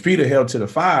 when the feet are held to the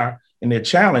fire and they're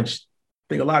challenged,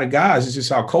 I think a lot of guys, it's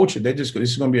just our culture. This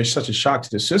is going to be such a shock to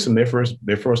the system. Their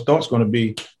first thought's going to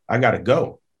be, I got to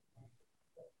go.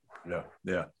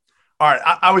 Yeah. All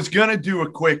right. I was going to do a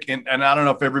quick, and I don't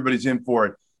know if everybody's in for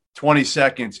it, 20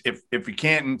 seconds. If you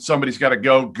can't and somebody's got to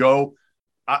go.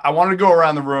 I want to go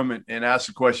around the room and ask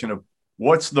the question of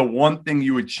what's the one thing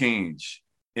you would change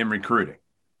in recruiting?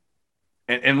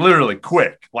 And literally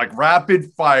quick, like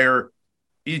rapid fire,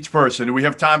 each person. Do we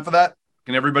have time for that?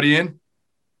 Can everybody in?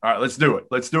 All right, let's do it.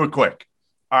 Let's do it quick.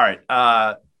 All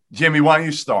right. Jimmy, why don't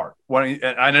you start?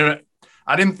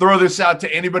 I didn't throw this out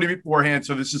to anybody beforehand,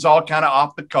 so this is all kind of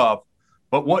off the cuff.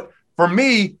 But what, for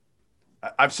me,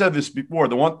 I've said this before,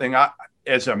 the one thing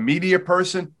as a media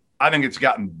person, I think it's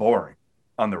gotten boring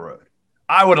on the road.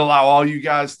 I would allow all you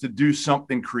guys to do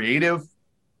something creative,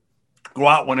 go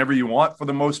out whenever you want for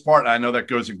the most part. I know that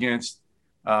goes against,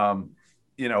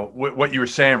 you know, what you were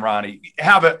saying, Ronnie.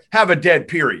 Have a dead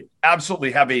period.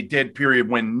 Absolutely have a dead period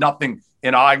when nothing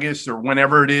in August or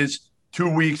whenever it is, 2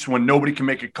 weeks when nobody can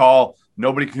make a call,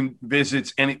 nobody can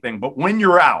visit anything. But when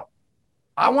you're out,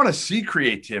 I want to see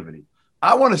creativity.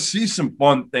 I want to see some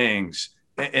fun things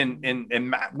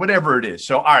and whatever it is.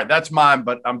 So, all right, that's mine,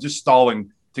 but I'm just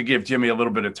stalling to give Jimmy a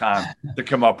little bit of time to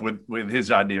come up with his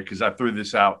idea because I threw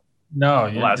this out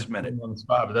last minute on the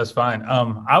spot, but that's fine.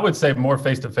 I would say more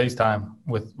face-to-face time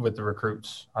with the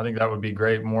recruits. I think that would be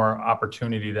great. More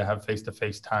opportunity to have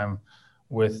face-to-face time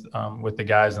with the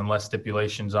guys and less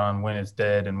stipulations on when it's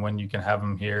dead and when you can have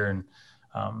them here. And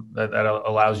that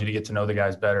allows you to get to know the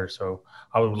guys better. So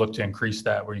I would look to increase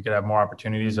that where you could have more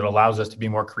opportunities. It allows us to be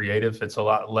more creative. It's a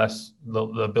lot less, the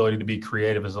ability to be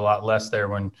creative is a lot less there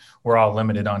when we're all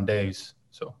limited on days.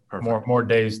 So more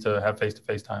days to have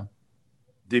face-to-face time.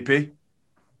 DP?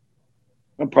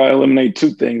 I'll probably eliminate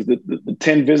two things. The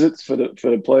 10 visits for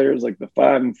the players, like the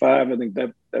 5 and 5, I think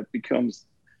that becomes,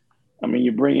 I mean,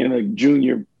 you bring in a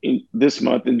junior this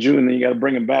month in June, then you got to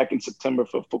bring him back in September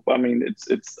for football. I mean,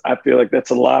 it's. I feel like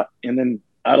that's a lot. And then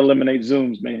I'd eliminate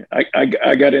Zooms, man. I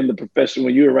got in the profession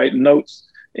when you were writing notes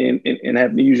and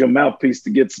having to use your mouthpiece to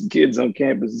get some kids on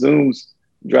campus. Zooms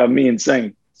drive me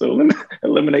insane. So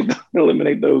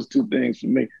eliminate those two things for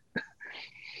me.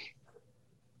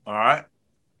 All right.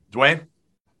 Dwayne?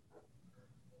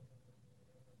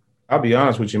 I'll be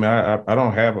honest with you, man. I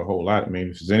don't have a whole lot. I mean,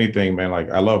 if there's anything, man, like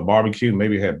I love barbecue.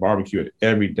 Maybe had barbecue at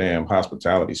every damn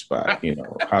hospitality spot.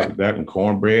 That and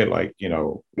cornbread,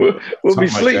 we'll be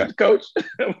sleeping, like Coach.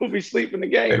 We'll be sleeping the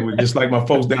game. It was just like my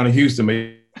folks down in Houston.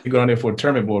 You go down there for a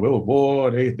tournament, boy,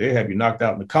 they have you knocked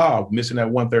out in the car, missing that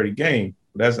 1:30 game.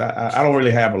 I don't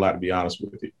really have a lot, to be honest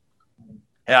with you.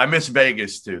 Yeah, I miss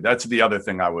Vegas too. That's the other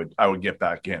thing I would get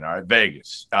back in. All right,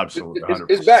 Vegas, absolutely.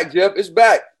 It's back, Jeff. It's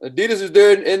back. Adidas is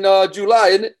there in July,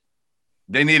 isn't it?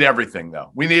 They need everything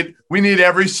though. We need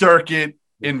every circuit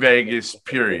in Vegas.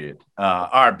 Period. All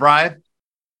right, Brian.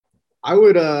 I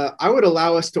would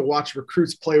allow us to watch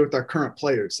recruits play with our current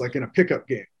players, like in a pickup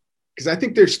game, because I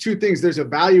think there's two things. There's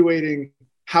evaluating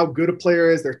how good a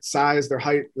player is, their size, their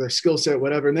height, their skill set,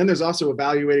 whatever, and then there's also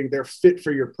evaluating their fit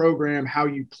for your program, how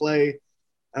you play.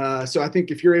 So I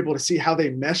think if you're able to see how they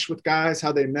mesh with guys,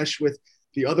 how they mesh with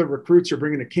the other recruits you're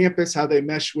bringing to campus, how they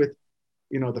mesh with,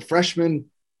 the freshmen,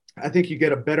 I think you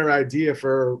get a better idea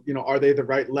for, are they the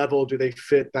right level? Do they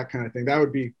fit? That kind of thing. That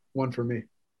would be one for me.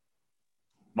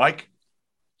 Mike?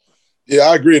 Yeah,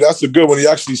 I agree. That's a good one. He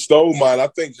actually stole mine. I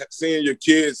think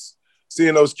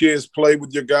seeing those kids play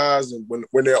with your guys and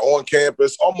when they're on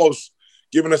campus, almost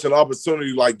giving us an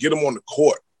opportunity, like get them on the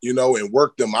court, and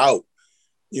work them out.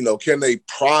 Can they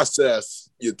process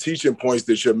your teaching points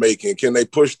that you're making? Can they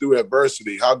push through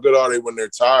adversity? How good are they when they're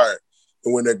tired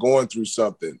and when they're going through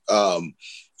something?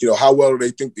 How well do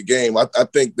they think the game? I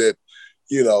think that,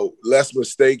 less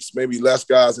mistakes, maybe less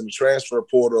guys in the transfer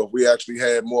portal. If we actually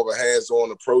had more of a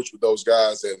hands-on approach with those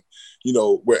guys and,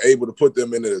 we're able to put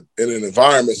them in an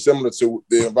environment similar to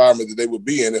the environment that they would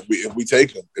be in if we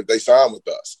take them, if they sign with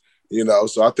us,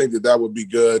 So I think that would be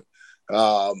good.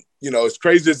 As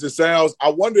crazy as it sounds, I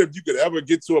wonder if you could ever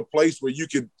get to a place where you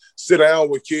could sit down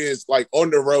with kids like on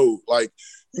the road,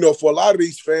 for a lot of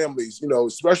these families,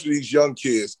 especially these young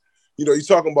kids, you're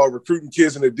talking about recruiting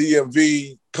kids in the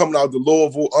DMV, coming out to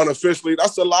Louisville unofficially.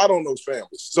 That's a lot on those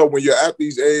families. So when you're at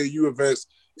these AAU events,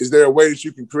 is there a way that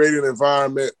you can create an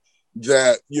environment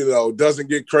that, doesn't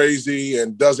get crazy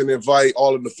and doesn't invite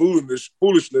all of the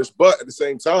foolishness, but at the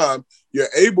same time, you're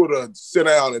able to sit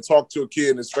down and talk to a kid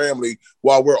and his family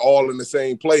while we're all in the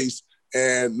same place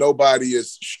and nobody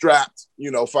is strapped,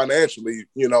 financially,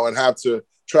 and have to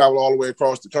travel all the way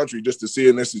across the country just to see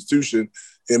an institution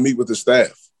and meet with the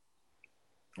staff.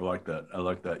 I like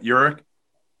that. Yurik?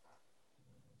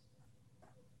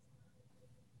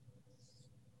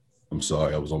 I'm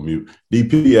sorry, I was on mute.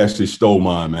 DP actually stole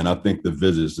mine, man. I think the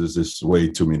visits, there's just way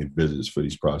too many visits for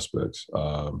these prospects.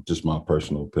 Just my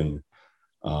personal opinion.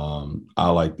 I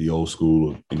like the old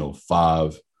school,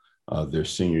 5 their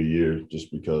senior year,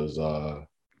 just because,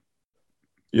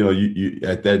 you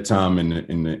at that time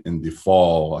in the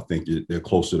fall, I think they're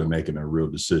closer to making a real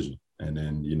decision. And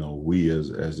then, we as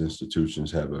institutions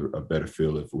have a better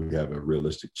feel if we have a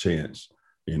realistic chance,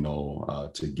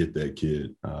 to get that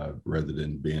kid rather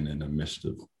than being in the midst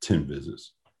of 10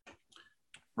 visits.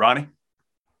 Ronnie?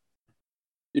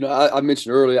 I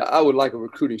mentioned earlier, I would like a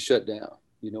recruiting shutdown,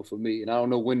 for me. And I don't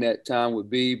know when that time would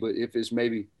be, but if it's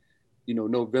maybe,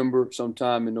 November,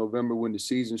 sometime in November when the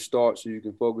season starts so you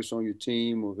can focus on your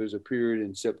team, or if there's a period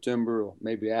in September or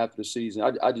maybe after the season.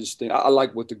 I just think I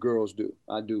like what the girls do.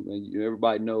 I do. And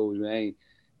everybody knows I ain't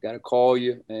got to call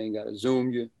you. I ain't got to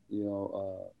Zoom you.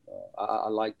 I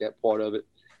like that part of it.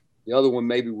 The other one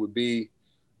maybe would be,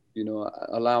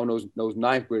 allowing those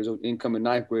ninth graders, those incoming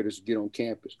ninth graders to get on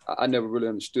campus. I never really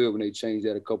understood when they changed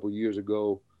that a couple of years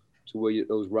ago to where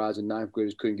those rising ninth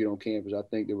graders couldn't get on campus. I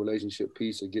think the relationship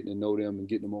piece of getting to know them and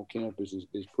getting them on campus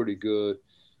is pretty good.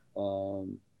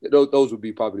 Those would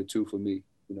be probably the two for me,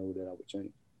 that I would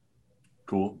change.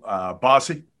 Cool.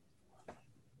 Bossy?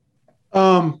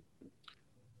 The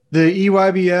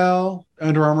EYBL,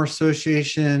 Under Armour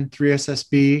Association,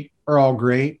 3SSB are all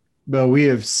great, but we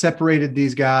have separated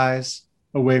these guys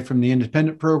away from the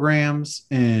independent programs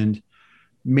and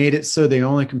made it so they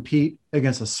only compete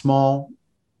against a small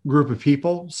group of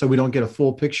people, so we don't get a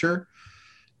full picture.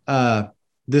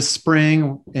 This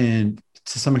spring and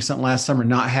to some extent last summer,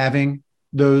 not having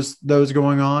those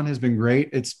going on has been great.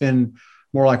 It's been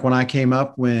more like when I came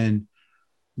up, when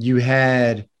you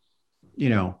had,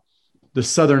 the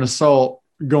Southern Assault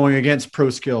going against Pro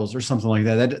Skills or something like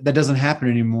that. That doesn't happen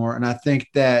anymore. And I think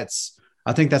that's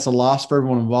a loss for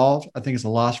everyone involved. I think it's a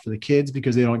loss for the kids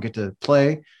because they don't get to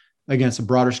play against a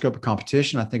broader scope of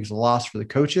competition. I think it's a loss for the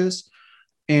coaches.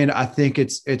 And I think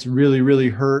it's really, really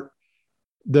hurt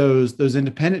those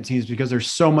independent teams because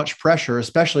there's so much pressure,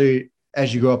 especially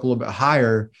as you go up a little bit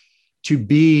higher, to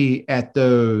be at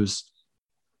those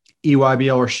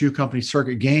EYBL or shoe company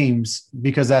circuit games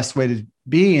because that's the way to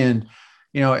be. And,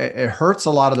 it hurts a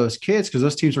lot of those kids because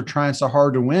those teams are trying so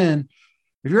hard to win.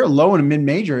 If you're a low and a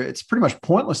mid-major, it's pretty much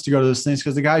pointless to go to those things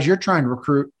because the guys you're trying to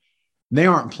recruit, they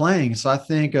aren't playing. So I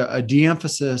think a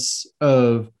de-emphasis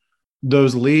of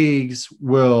those leagues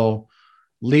will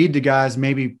lead to guys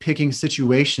maybe picking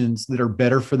situations that are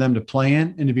better for them to play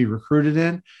in and to be recruited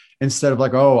in, instead of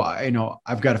like,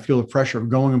 I've got to feel the pressure of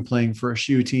going and playing for a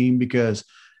shoe team because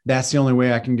that's the only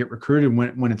way I can get recruited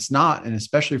when it's not. And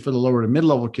especially for the lower to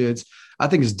mid-level kids, I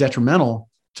think it's detrimental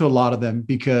to a lot of them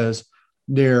because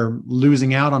they're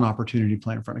losing out on opportunity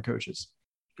playing in front of coaches.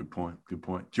 Good point. Good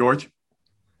point. George?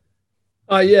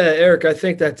 Yeah, Eric, I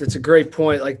think that's a great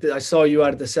point. Like I saw you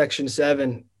out at the Section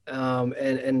 7,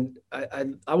 and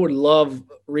I would love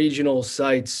regional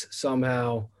sites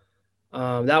somehow.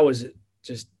 That was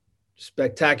just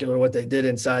spectacular what they did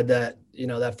inside that,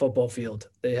 that football field.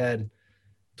 They had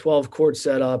 12 courts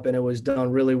set up, and it was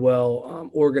done really well,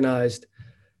 organized.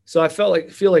 So I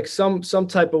feel like some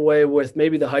type of way with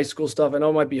maybe the high school stuff. I know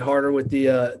it might be harder with the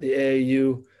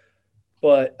AAU,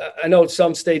 but I know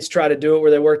some states try to do it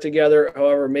where they work together.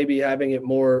 However, maybe having it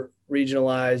more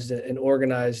regionalized and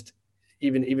organized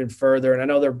even further. And I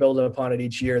know they're building upon it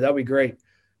each year. That'd be great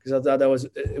because I thought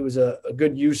it was a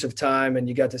good use of time, and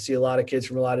you got to see a lot of kids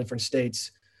from a lot of different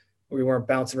states where we weren't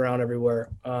bouncing around everywhere.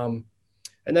 And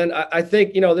then I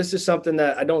think, this is something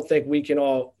that I don't think we can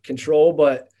all control,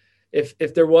 but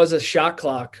if there was a shot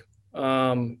clock,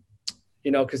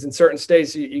 because in certain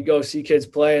states you go see kids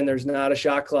play and there's not a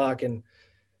shot clock and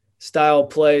style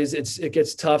plays, it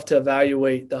gets tough to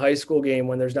evaluate the high school game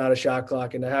when there's not a shot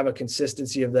clock, and to have a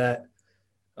consistency of that.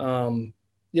 And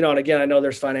again, I know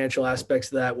there's financial aspects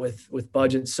to that with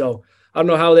budgets. So I don't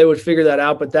know how they would figure that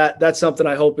out, but that's something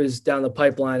I hope is down the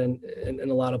pipeline in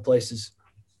a lot of places.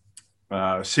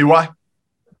 CY?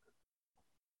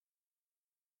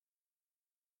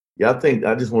 Yeah, I think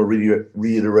I just want to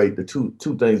reiterate the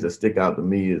two things that stick out to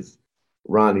me is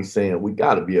Ronnie saying we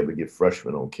got to be able to get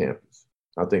freshmen on campus.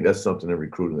 I think that's something in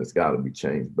recruiting that's got to be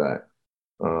changed back.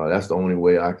 That's the only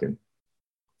way I can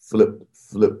flip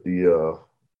the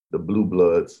blue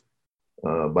bloods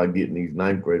by getting these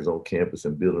ninth graders on campus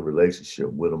and building a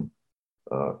relationship with them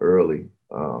early.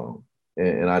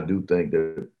 And I do think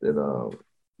that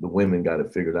the women got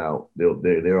it figured out.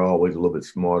 They're always a little bit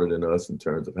smarter than us in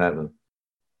terms of having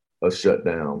a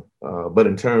shutdown. But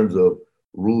in terms of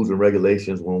rules and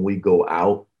regulations, when we go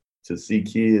out to see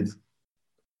kids,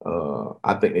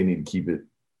 I think they need to keep it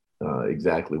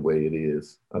exactly the way it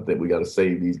is. I think we got to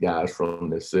save these guys from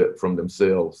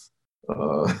themselves.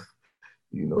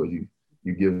 You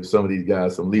give some of these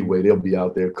guys some leeway, they'll be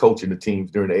out there coaching the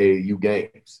teams during the AAU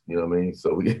games. You know what I mean?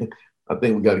 So I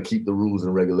think we got to keep the rules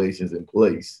and regulations in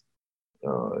place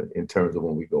in terms of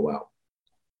when we go out.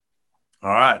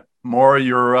 All right. Maura,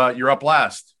 you're up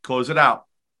last. Close it out.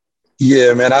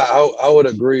 Yeah, man, I would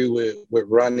agree with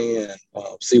Ronnie and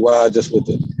CY just with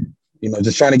the,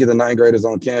 just trying to get the ninth graders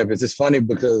on campus. It's funny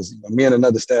because me and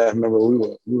another staff member,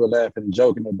 we were laughing and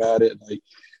joking about it. Like,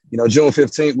 June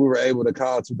 15th, we were able to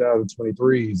call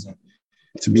 2023s. And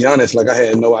to be honest, I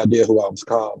had no idea who I was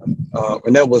calling.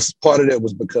 And that was part of it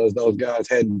was because those guys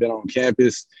hadn't been on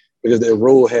campus because their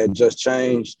rule had just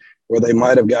changed where they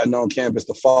might have gotten on campus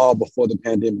the fall before the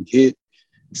pandemic hit.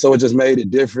 So it just made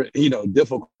it different,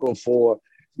 difficult for,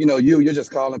 you're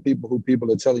just calling people who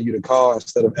people are telling you to call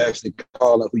instead of actually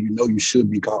calling who you should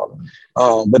be calling.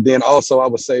 But then also I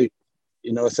would say,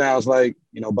 it sounds like,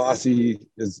 Bossy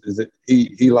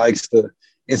he likes the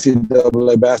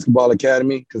NCAA Basketball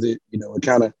Academy because it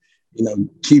kind of,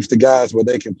 keeps the guys where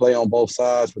they can play on both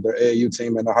sides with their AAU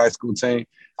team and their high school team.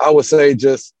 I would say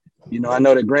just, I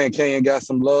know that Grand Canyon got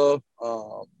some love.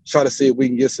 Try to see if we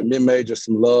can get some mid-majors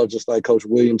some love, just like Coach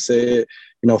Williams said.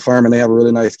 Furman, they have a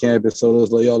really nice campus. So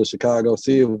does Loyola Chicago.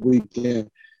 See if we can,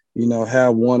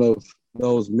 have one of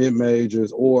those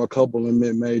mid-majors or a couple of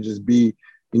mid-majors be,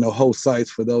 host sites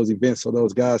for those events so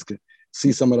those guys can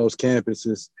see some of those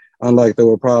campuses, unlike they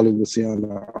will probably see on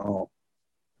their own.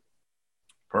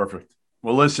 Perfect.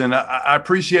 Well, listen, I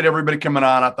appreciate everybody coming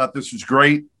on. I thought this was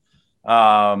great.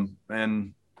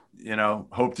 And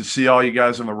hope to see all you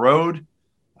guys on the road.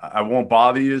 I won't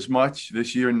bother you as much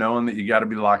this year, knowing that you got to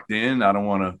be locked in. I don't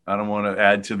want to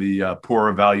add to the poor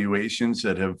evaluations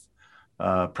that have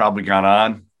probably gone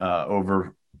on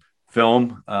over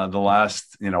film the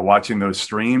last, watching those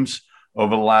streams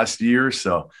over the last year.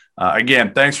 So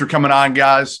again, thanks for coming on,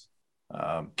 guys.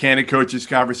 Candid Coaches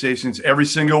Conversations every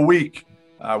single week.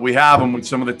 We have them with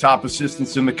some of the top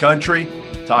assistants in the country,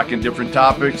 talking different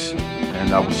topics, and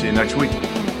we'll see you next week.